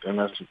light, and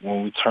that's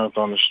when we turned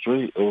on the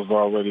street. It was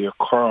already a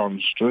car on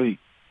the street.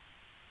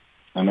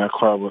 And that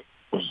car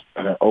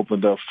had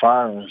opened up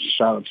fire and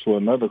shot into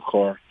another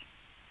car,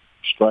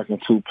 striking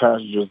two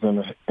passengers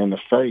in the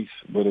face.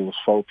 But it was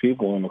 4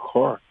 people in the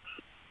car.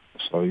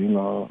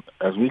 So,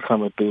 as we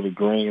coming through the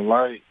green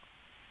light,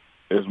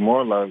 it's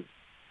more like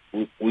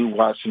we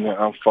watching it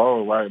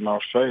unfold right in our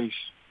face.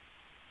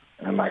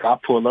 And, I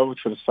pull over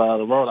to the side of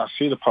the road. I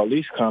see the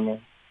police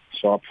coming.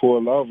 So I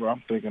pull over.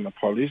 I'm thinking the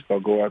police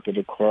going to go after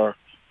the car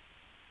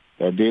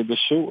that did the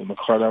shooting, the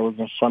car that was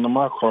in front of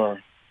my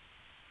car.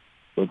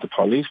 But the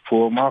police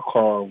pulled my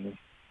car over.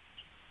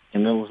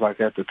 And it was like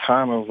at the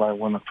time, it was like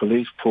when the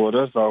police pulled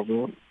us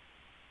over,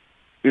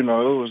 it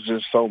was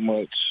just so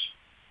much.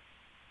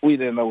 We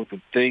didn't know what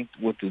to think,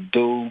 what to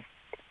do,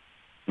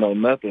 no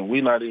nothing.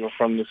 We not even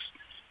from this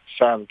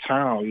side of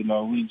town,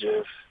 we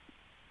just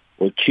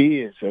were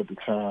kids at the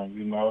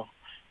time,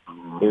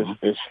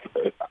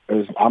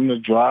 I'm the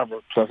driver,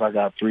 plus I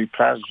got 3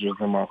 passengers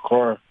in my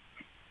car.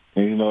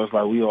 And, it's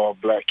like we all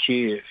black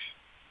kids.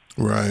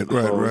 Right.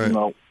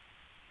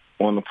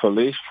 When the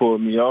police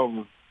pulled me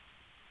over,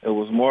 it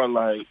was more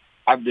like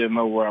I didn't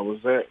know where I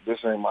was at. This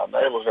ain't my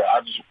neighborhood.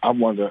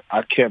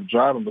 I kept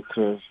driving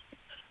because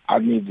I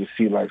needed to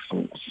see like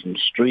some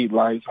street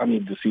lights. I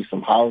needed to see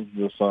some houses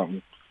or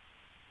something.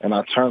 And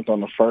I turned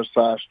on the first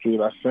side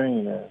street I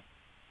seen there.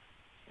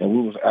 And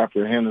we was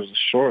apprehended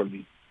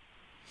shortly.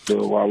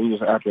 So while we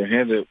was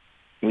apprehended,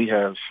 we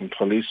had some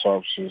police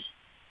officers.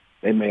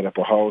 They made up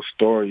a whole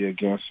story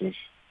against us.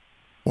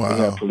 Wow. We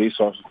had police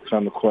officers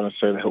come to court and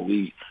say that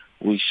we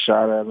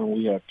shot at them.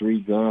 We had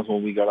 3 guns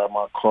when we got out of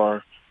my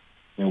car,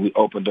 and we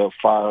opened up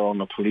fire on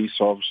the police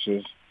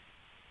officers,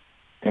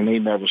 and they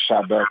never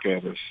shot back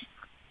at us.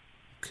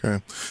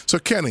 Okay. So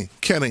Kenny,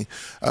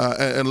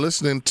 and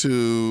listening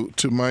to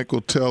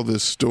Michael tell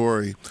this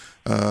story,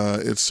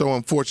 it's so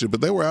unfortunate,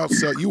 but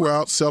you were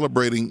out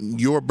celebrating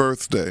your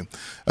birthday,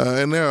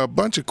 and there are a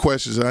bunch of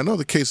questions, and I know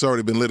the case has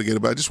already been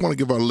litigated, but I just want to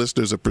give our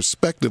listeners a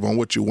perspective on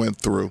what you went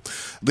through.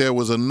 There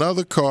was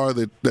another car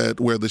that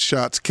where the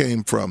shots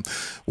came from.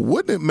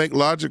 Wouldn't it make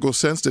logical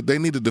sense that they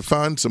needed to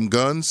find some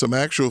guns, some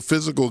actual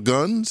physical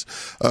guns,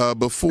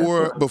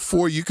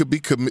 before you could be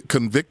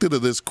convicted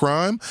of this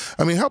crime?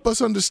 I mean, help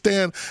us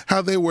understand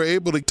how they were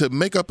able to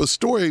make up a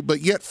story,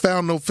 but yet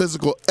found no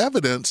physical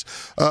evidence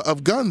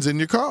of guns in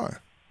your car.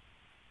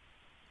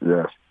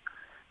 Yes,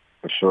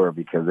 for sure,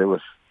 because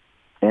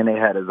and they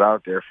had us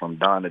out there from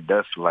dawn to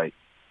dusk. Like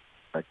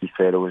you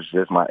said, it was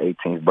just my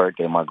 18th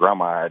birthday. My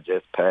grandma had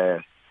just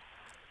passed.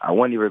 I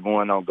wasn't even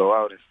going on go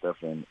out and stuff,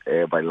 and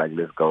everybody like,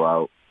 let's go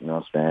out. You know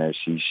what I'm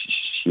saying?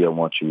 She'll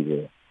want you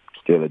to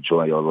still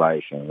enjoy your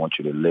life and want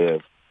you to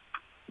live,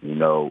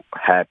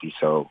 happy.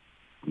 So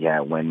we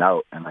had went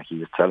out, and like he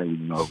was telling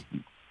you,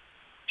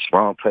 it's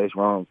wrong place,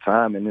 wrong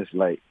time, and it's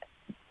like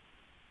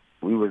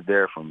we was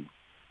there from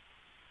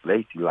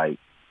basically like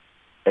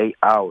 8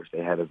 hours.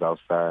 They had us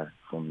outside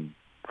from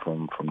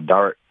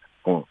dark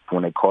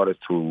when they caught us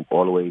to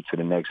all the way to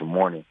the next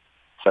morning,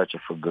 searching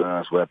for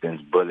guns,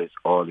 weapons, bullets,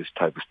 all this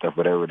type of stuff,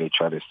 whatever they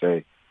try to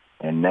say,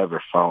 and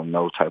never found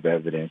no type of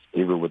evidence.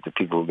 Even with the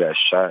people who got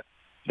shot,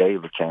 they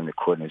even came to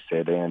court and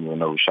said they didn't even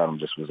know who shot them,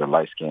 just was a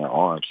light-skinned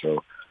arm.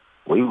 So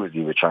we was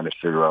even trying to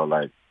figure out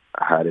like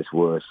how this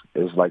was.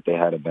 It was like they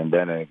had a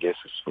bandana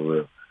against us for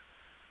real.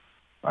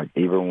 Like,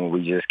 even when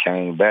we just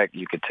came back,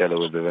 you could tell it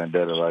was a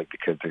vendetta, like,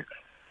 because the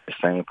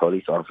same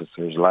police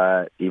officers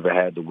lied, even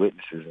had the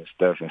witnesses and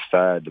stuff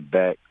inside the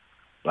back,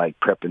 like,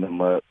 prepping them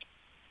up.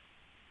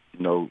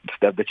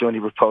 Stuff that you ain't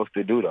even supposed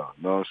to do, though.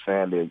 You know what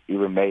I'm saying? They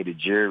even made the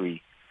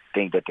jury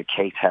think that the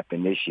case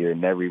happened this year and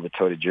never even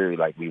told the jury,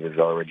 like, we was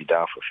already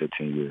down for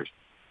 15 years.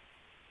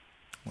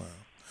 Wow.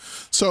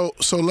 So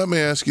let me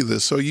ask you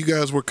this. So you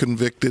guys were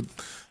convicted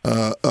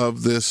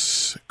of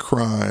this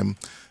crime.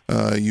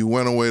 You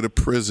went away to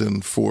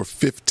prison for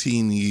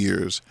 15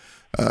 years,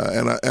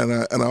 and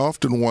I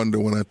often wonder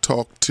when I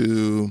talk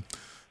to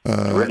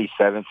really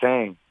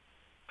 17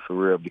 for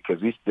real,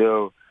 because we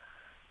still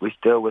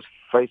was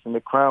facing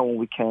the crime when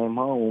we came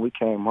home. When we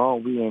came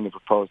home, we ain't even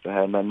supposed to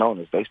have nothing on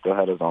us. They still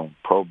had us on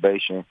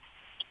probation,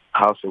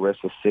 house arrest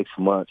for 6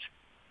 months,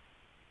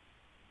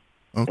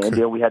 okay. And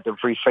then we had to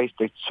face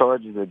the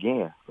charges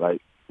again.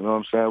 Like, you know what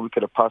I'm saying? We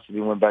could have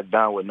possibly went back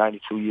down with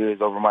 92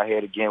 years over my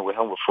head again with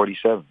him with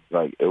 47.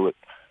 Like, it would,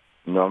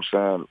 you know what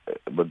I'm saying?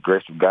 But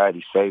grace of God,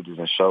 he saved us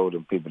and showed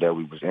the people that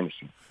we was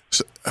innocent.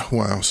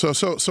 Wow.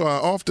 So I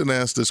often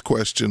ask this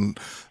question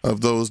of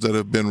those that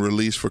have been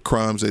released for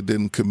crimes they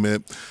didn't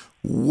commit.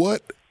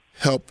 What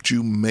helped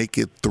you make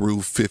it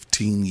through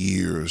 15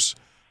 years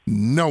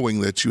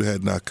knowing that you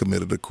had not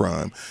committed a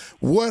crime?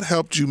 What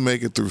helped you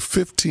make it through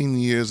 15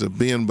 years of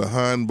being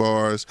behind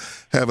bars,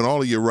 having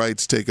all of your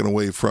rights taken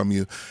away from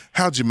you?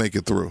 How'd you make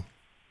it through?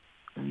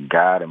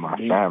 God and my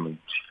family.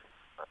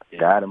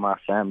 God and my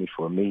family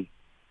for me.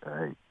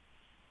 Because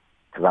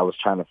I was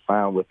trying to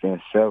find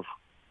within self,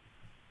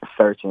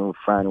 searching,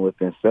 finding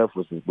within self,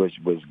 which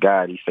was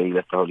God. He said he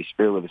left the Holy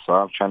Spirit with us. So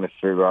I'm trying to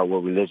figure out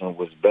what religion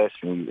was best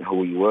and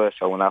who he was.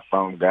 So when I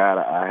found God,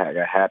 I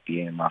got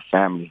happy, and my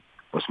family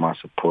was my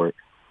support.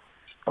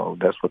 So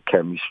that's what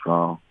kept me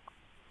strong.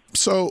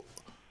 So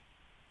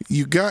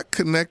you got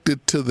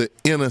connected to the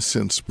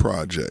Innocence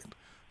Project.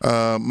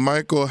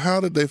 Michael, how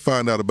did they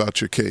find out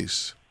about your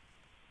case?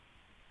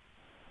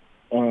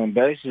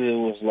 Basically, it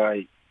was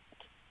like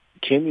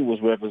Kenny was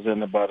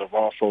represented by the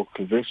Wrongful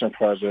Conviction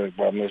Project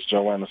by Miss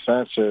Joanna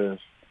Sanchez.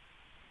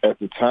 At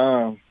the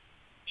time,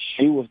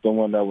 she was the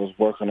one that was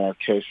working our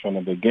case from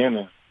the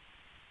beginning.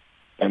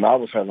 And I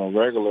was having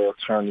regular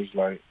attorneys,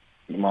 like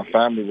my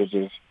family was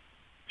just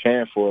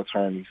paying for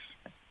attorneys.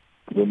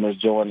 With Miss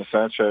Joanna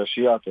Sanchez,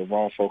 she out the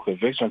Wrongful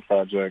Conviction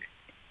Project.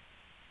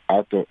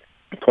 out the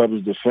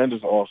public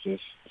defender's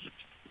office.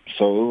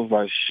 So it was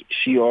like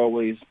she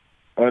always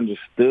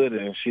understood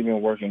it, and she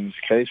been working this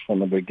case from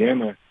the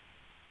beginning.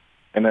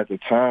 And at the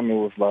time, it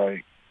was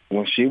like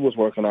when she was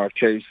working our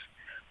case,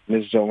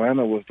 Miss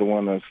Joanna was the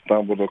one that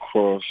stumbled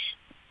across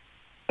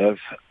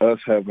us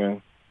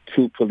having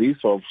 2 police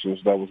officers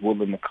that was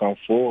willing to come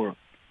forward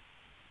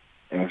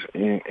and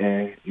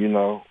you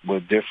know,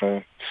 with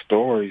different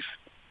stories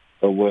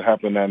of what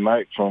happened that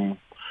night from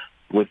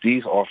what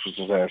these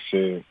officers had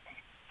said.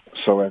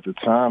 So at the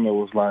time, it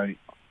was like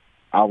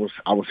I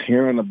was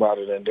hearing about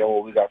it, and then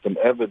when we got them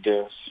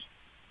evidence,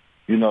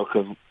 you know,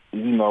 because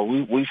you know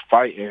we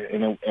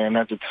fighting, and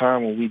at the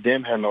time when we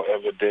didn't have no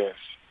evidence,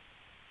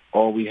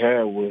 all we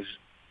had was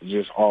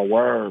just our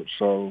word.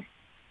 So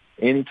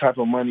any type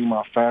of money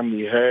my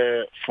family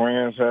had,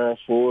 friends had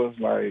for us,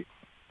 like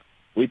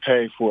we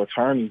paid for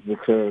attorneys,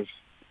 because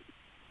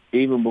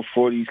even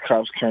before these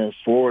cops came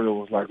forward, it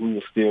was like we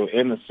were still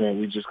innocent.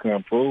 We just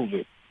couldn't prove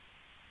it.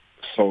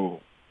 So,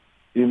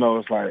 you know,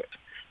 it's like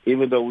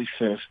even though we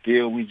sat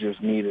still, we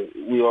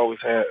always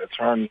had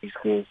attorneys,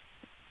 because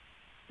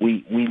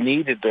we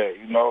needed that,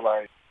 you know,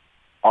 like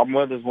our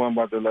mothers weren't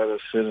about to let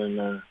us sit in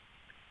there.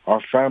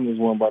 Our families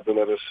weren't about to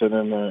let us sit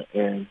in there,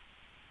 and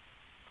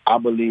I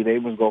believe they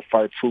was going to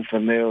fight tooth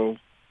and nail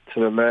to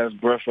the last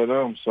breath of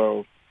them.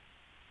 So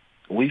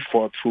we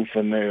fought tooth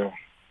and nail.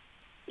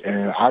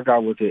 And I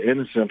got with the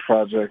Innocent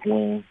Project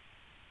when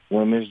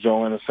Miss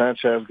Joanna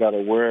Sanchez got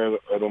aware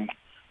of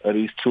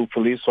these 2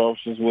 police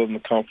officers willing to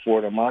come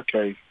forward in my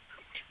case.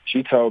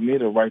 She told me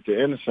to write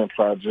the Innocent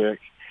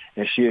Project,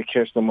 and she'd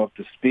catch them up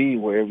to speed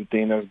with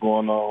everything that's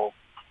going on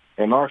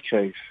in our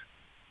case.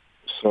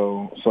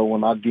 So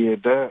when I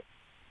did that,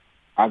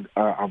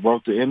 I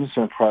wrote the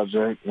Innocent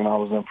Project when I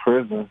was in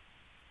prison,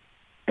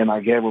 and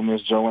I gave her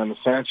Miss Joanna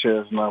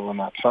Sanchez number,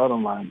 and I told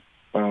them, like,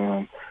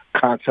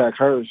 contact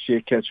her,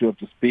 she'll catch you up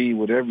to speed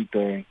with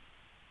everything.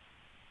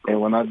 And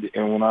when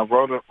I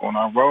wrote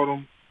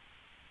them,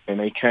 and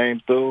they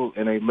came through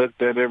and they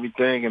looked at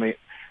everything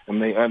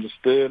and they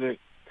understood it,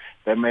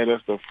 that made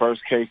us the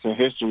first case in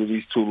history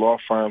these 2 law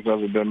firms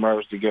ever been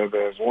merged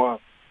together as one.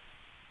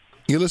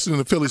 You're listening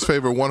to Philly's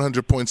favorite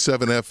 100.7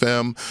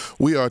 FM.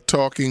 We are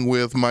talking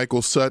with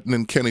Michael Sutton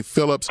and Kenny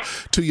Phillips,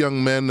 2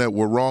 young men that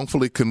were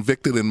wrongfully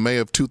convicted in May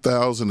of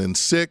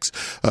 2006.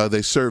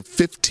 They served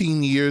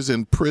 15 years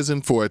in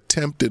prison for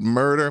attempted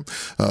murder.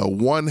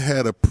 One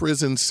had a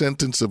prison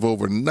sentence of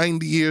over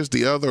 90 years,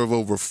 the other of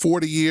over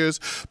 40 years.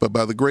 But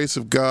by the grace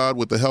of God,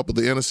 with the help of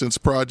the Innocence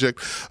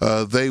Project,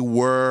 they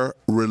were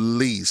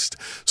released.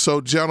 So,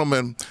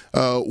 gentlemen,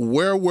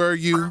 where were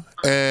you,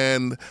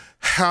 and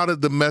how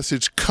did the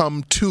message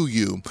come to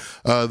you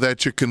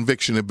that your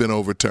conviction had been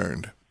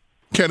overturned?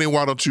 Kenny,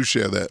 why don't you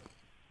share that?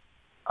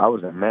 I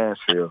was in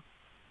Mansfield.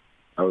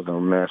 I was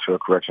in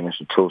Mansfield Correction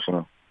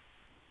Institution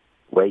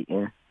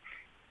waiting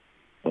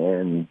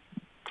in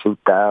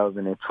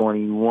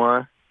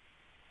 2021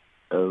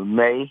 of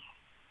May.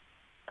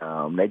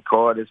 They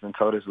called us and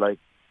told us, like,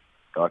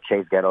 our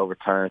case got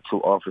overturned.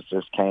 2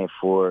 officers came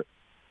forward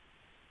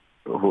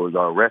who were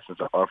arrested,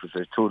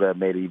 officers, too, that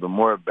made it even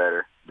more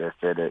better. That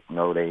said that, you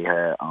know, they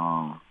had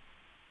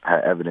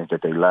evidence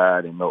that they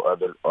lied, and no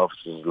other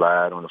officers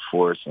lied on the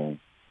force, and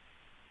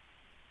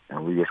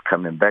we just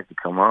coming back to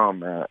come home,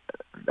 man.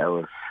 I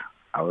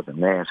was a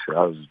man. So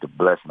I was just a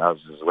blessing. I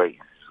was just waiting,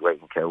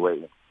 kept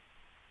waiting.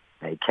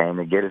 They came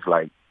to get us,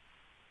 like,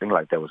 I think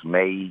like that was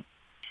May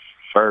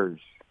 1st,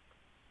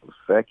 or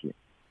 2nd.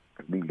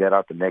 We got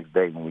out the next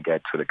day when we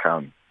got to the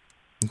county.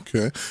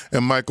 Okay.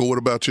 And Michael, what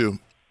about you?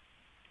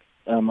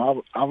 I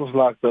was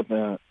locked up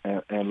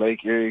in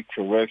Lake Erie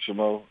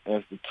Correctional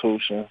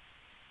Institution,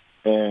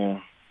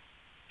 and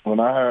when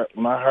I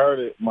heard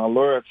it, my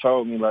lawyer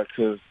told me, like,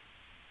 'cause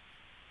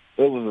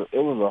it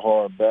was a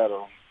hard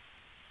battle,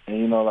 and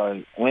you know,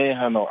 like, we ain't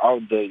had no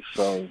out dates,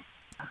 so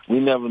we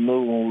never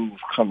knew when we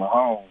was coming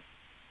home.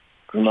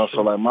 You know,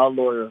 so like my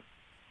lawyer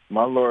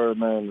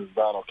name is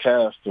Donald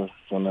Castor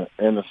from the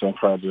Innocent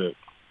Project.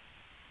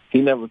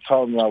 He never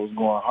told me I was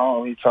going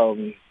home. He told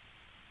me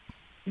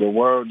the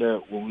word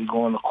that when we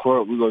go into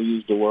court, we're going to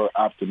use the word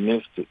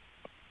optimistic.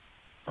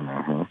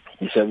 Mm-hmm.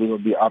 He said we're going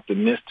to be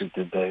optimistic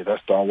today.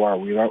 That's our word.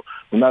 We're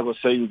not going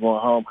to say you're going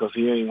home because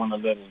he ain't want to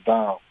let us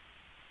down.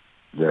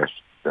 Yes,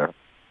 yeah.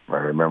 I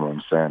remember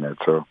him saying that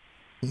too.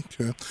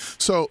 Okay.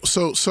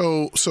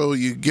 So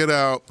you get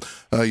out,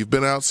 you've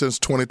been out since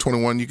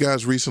 2021. You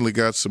guys recently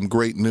got some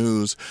great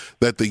news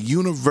that the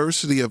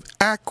University of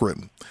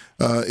Akron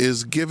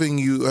is giving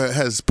you,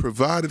 has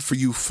provided for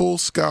you full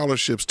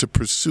scholarships to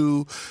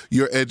pursue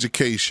your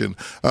education.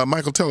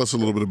 Michael, tell us a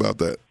little bit about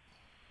that.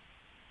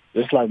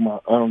 It's like my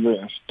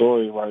unwritten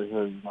story right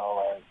here, you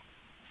know, like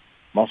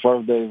my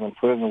first days in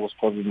prison was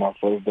supposed to be my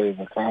first days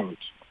in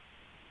college.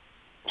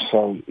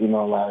 So, you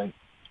know, like,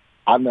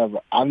 I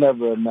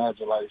never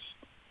imagined, like,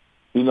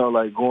 you know,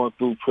 like going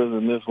through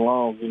prison this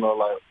long, you know,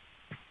 like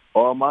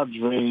all my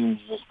dreams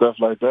and stuff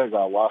like that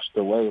got washed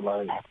away.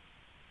 Like,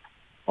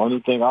 only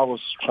thing I was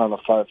trying to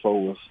fight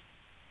for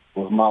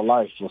was my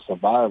life, for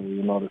survival,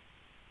 you know,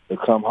 to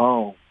come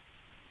home.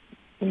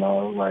 You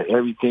know, like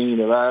everything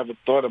that I ever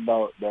thought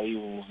about that he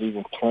was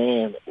even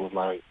playing was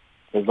like,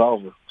 it's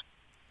over.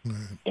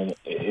 Right. And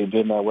it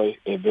been that way.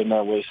 It been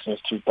that way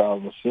since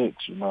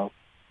 2006. You know.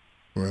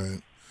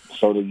 Right.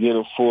 So to get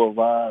a full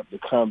vibe to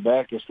come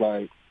back, it's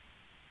like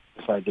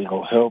they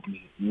gonna help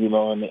me, you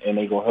know, and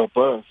they gonna help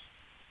us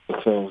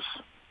because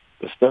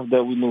the stuff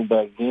that we knew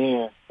back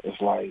then is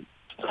like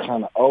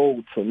kind of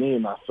old to me,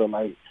 and I feel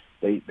like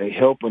they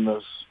helping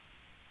us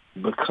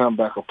become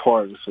back a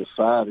part of the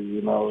society.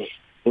 You know,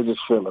 it just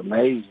feel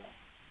amazing,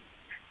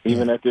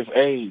 even at this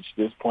age,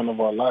 this point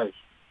of our life.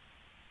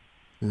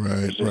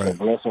 Right, it's just a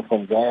blessing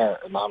from God,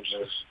 and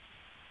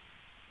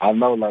I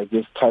know like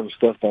this type of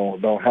stuff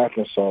don't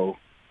happen, so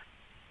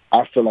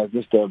I feel like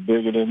this stuff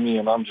bigger than me,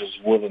 and I'm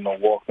just willing to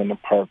walk in the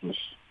purpose.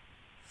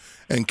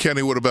 And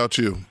Kenny, what about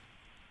you?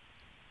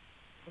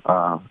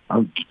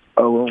 I'm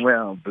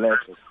overwhelmed,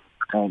 blessed.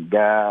 Thank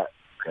God.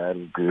 God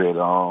is good.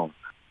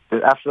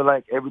 I feel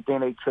like everything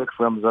they took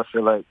from us, I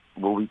feel like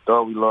what we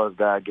thought we lost,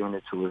 God giving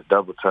it to us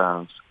double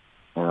times.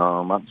 And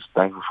I'm just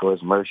thankful for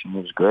His mercy and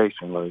His grace.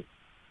 And like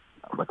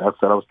I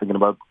said, I was thinking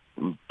about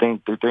the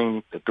three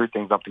things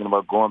I'm thinking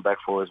about going back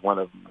for is one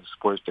of them is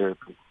sports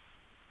therapy,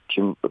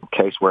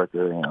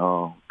 caseworker,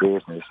 and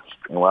business.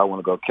 And why I want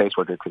to go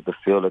caseworker because the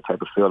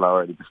type of field I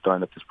already been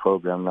starting up this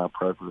program now,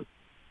 called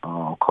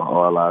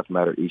All Lives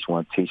Matter, Each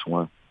One Teach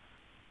One.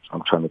 So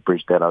I'm trying to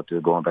preach that out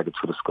there, going back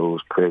into the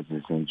schools,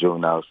 prisons, and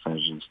juvenile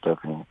centers and stuff,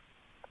 and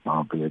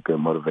be a good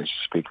motivation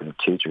speaker and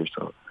teacher.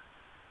 So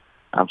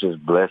I'm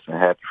just blessed and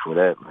happy for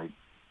that, like,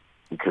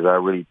 because I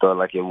really thought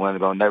like it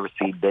wasn't gonna never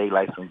see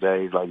daylight some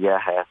days. Like, yeah,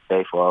 I have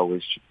faith. I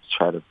always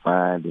try to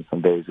find, and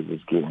some days it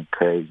was getting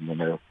crazy, you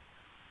know.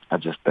 I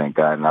just thank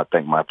God, and I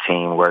thank my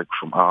teamwork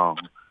from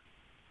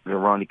the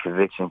Ronnie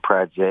Conviction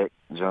Project,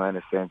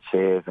 Joanna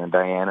Sanchez and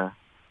Diana.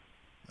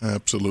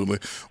 Absolutely.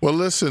 Well,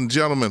 listen,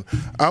 gentlemen,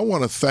 I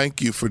want to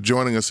thank you for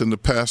joining us in the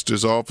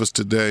pastor's office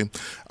today.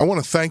 I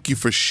want to thank you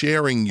for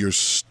sharing your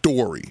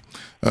story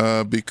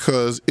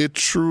because it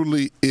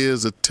truly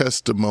is a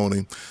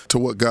testimony to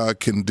what God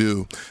can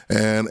do.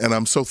 And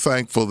I'm so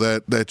thankful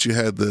that you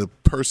had the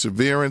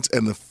perseverance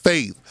and the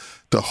faith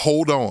to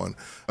hold on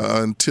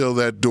until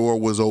that door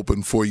was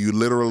open for you,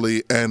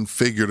 literally and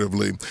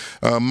figuratively.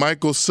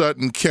 Michael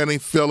Sutton, Kenny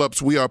Phillips,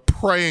 we are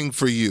praying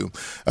for you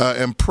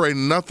and pray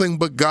nothing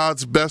but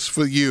God's best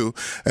for you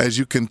as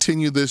you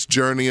continue this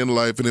journey in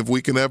life. And if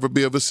we can ever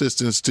be of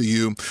assistance to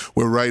you,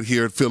 we're right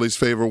here at Philly's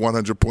Favor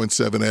 100.7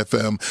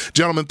 FM.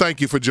 Gentlemen,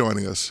 thank you for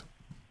joining us.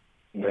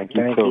 Thank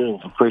you.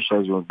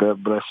 Appreciate you, and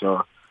God bless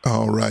y'all.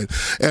 All right.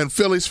 And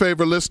Philly's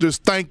Favorite listeners,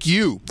 thank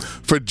you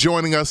for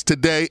joining us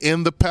today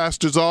in the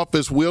pastor's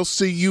office. We'll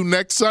see you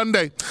next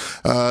Sunday.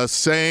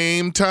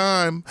 Same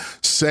time,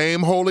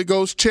 same Holy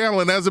Ghost channel.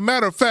 And as a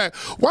matter of fact,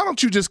 why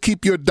don't you just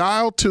keep your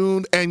dial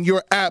tuned and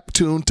your app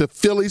tuned to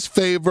Philly's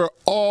Favor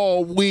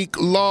all week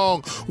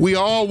long? We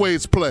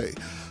always play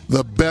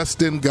the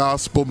best in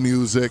gospel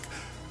music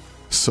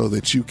so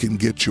that you can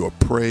get your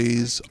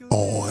praise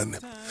on.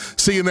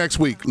 See you next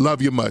week.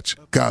 Love you much.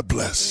 God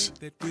bless.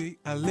 That we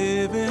are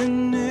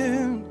living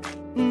in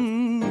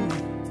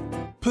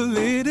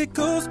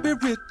political,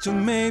 spiritual,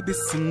 maybe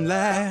some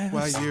lies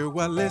while you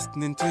are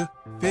listening to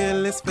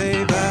Philly's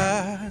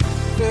Favor.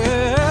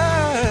 Yeah.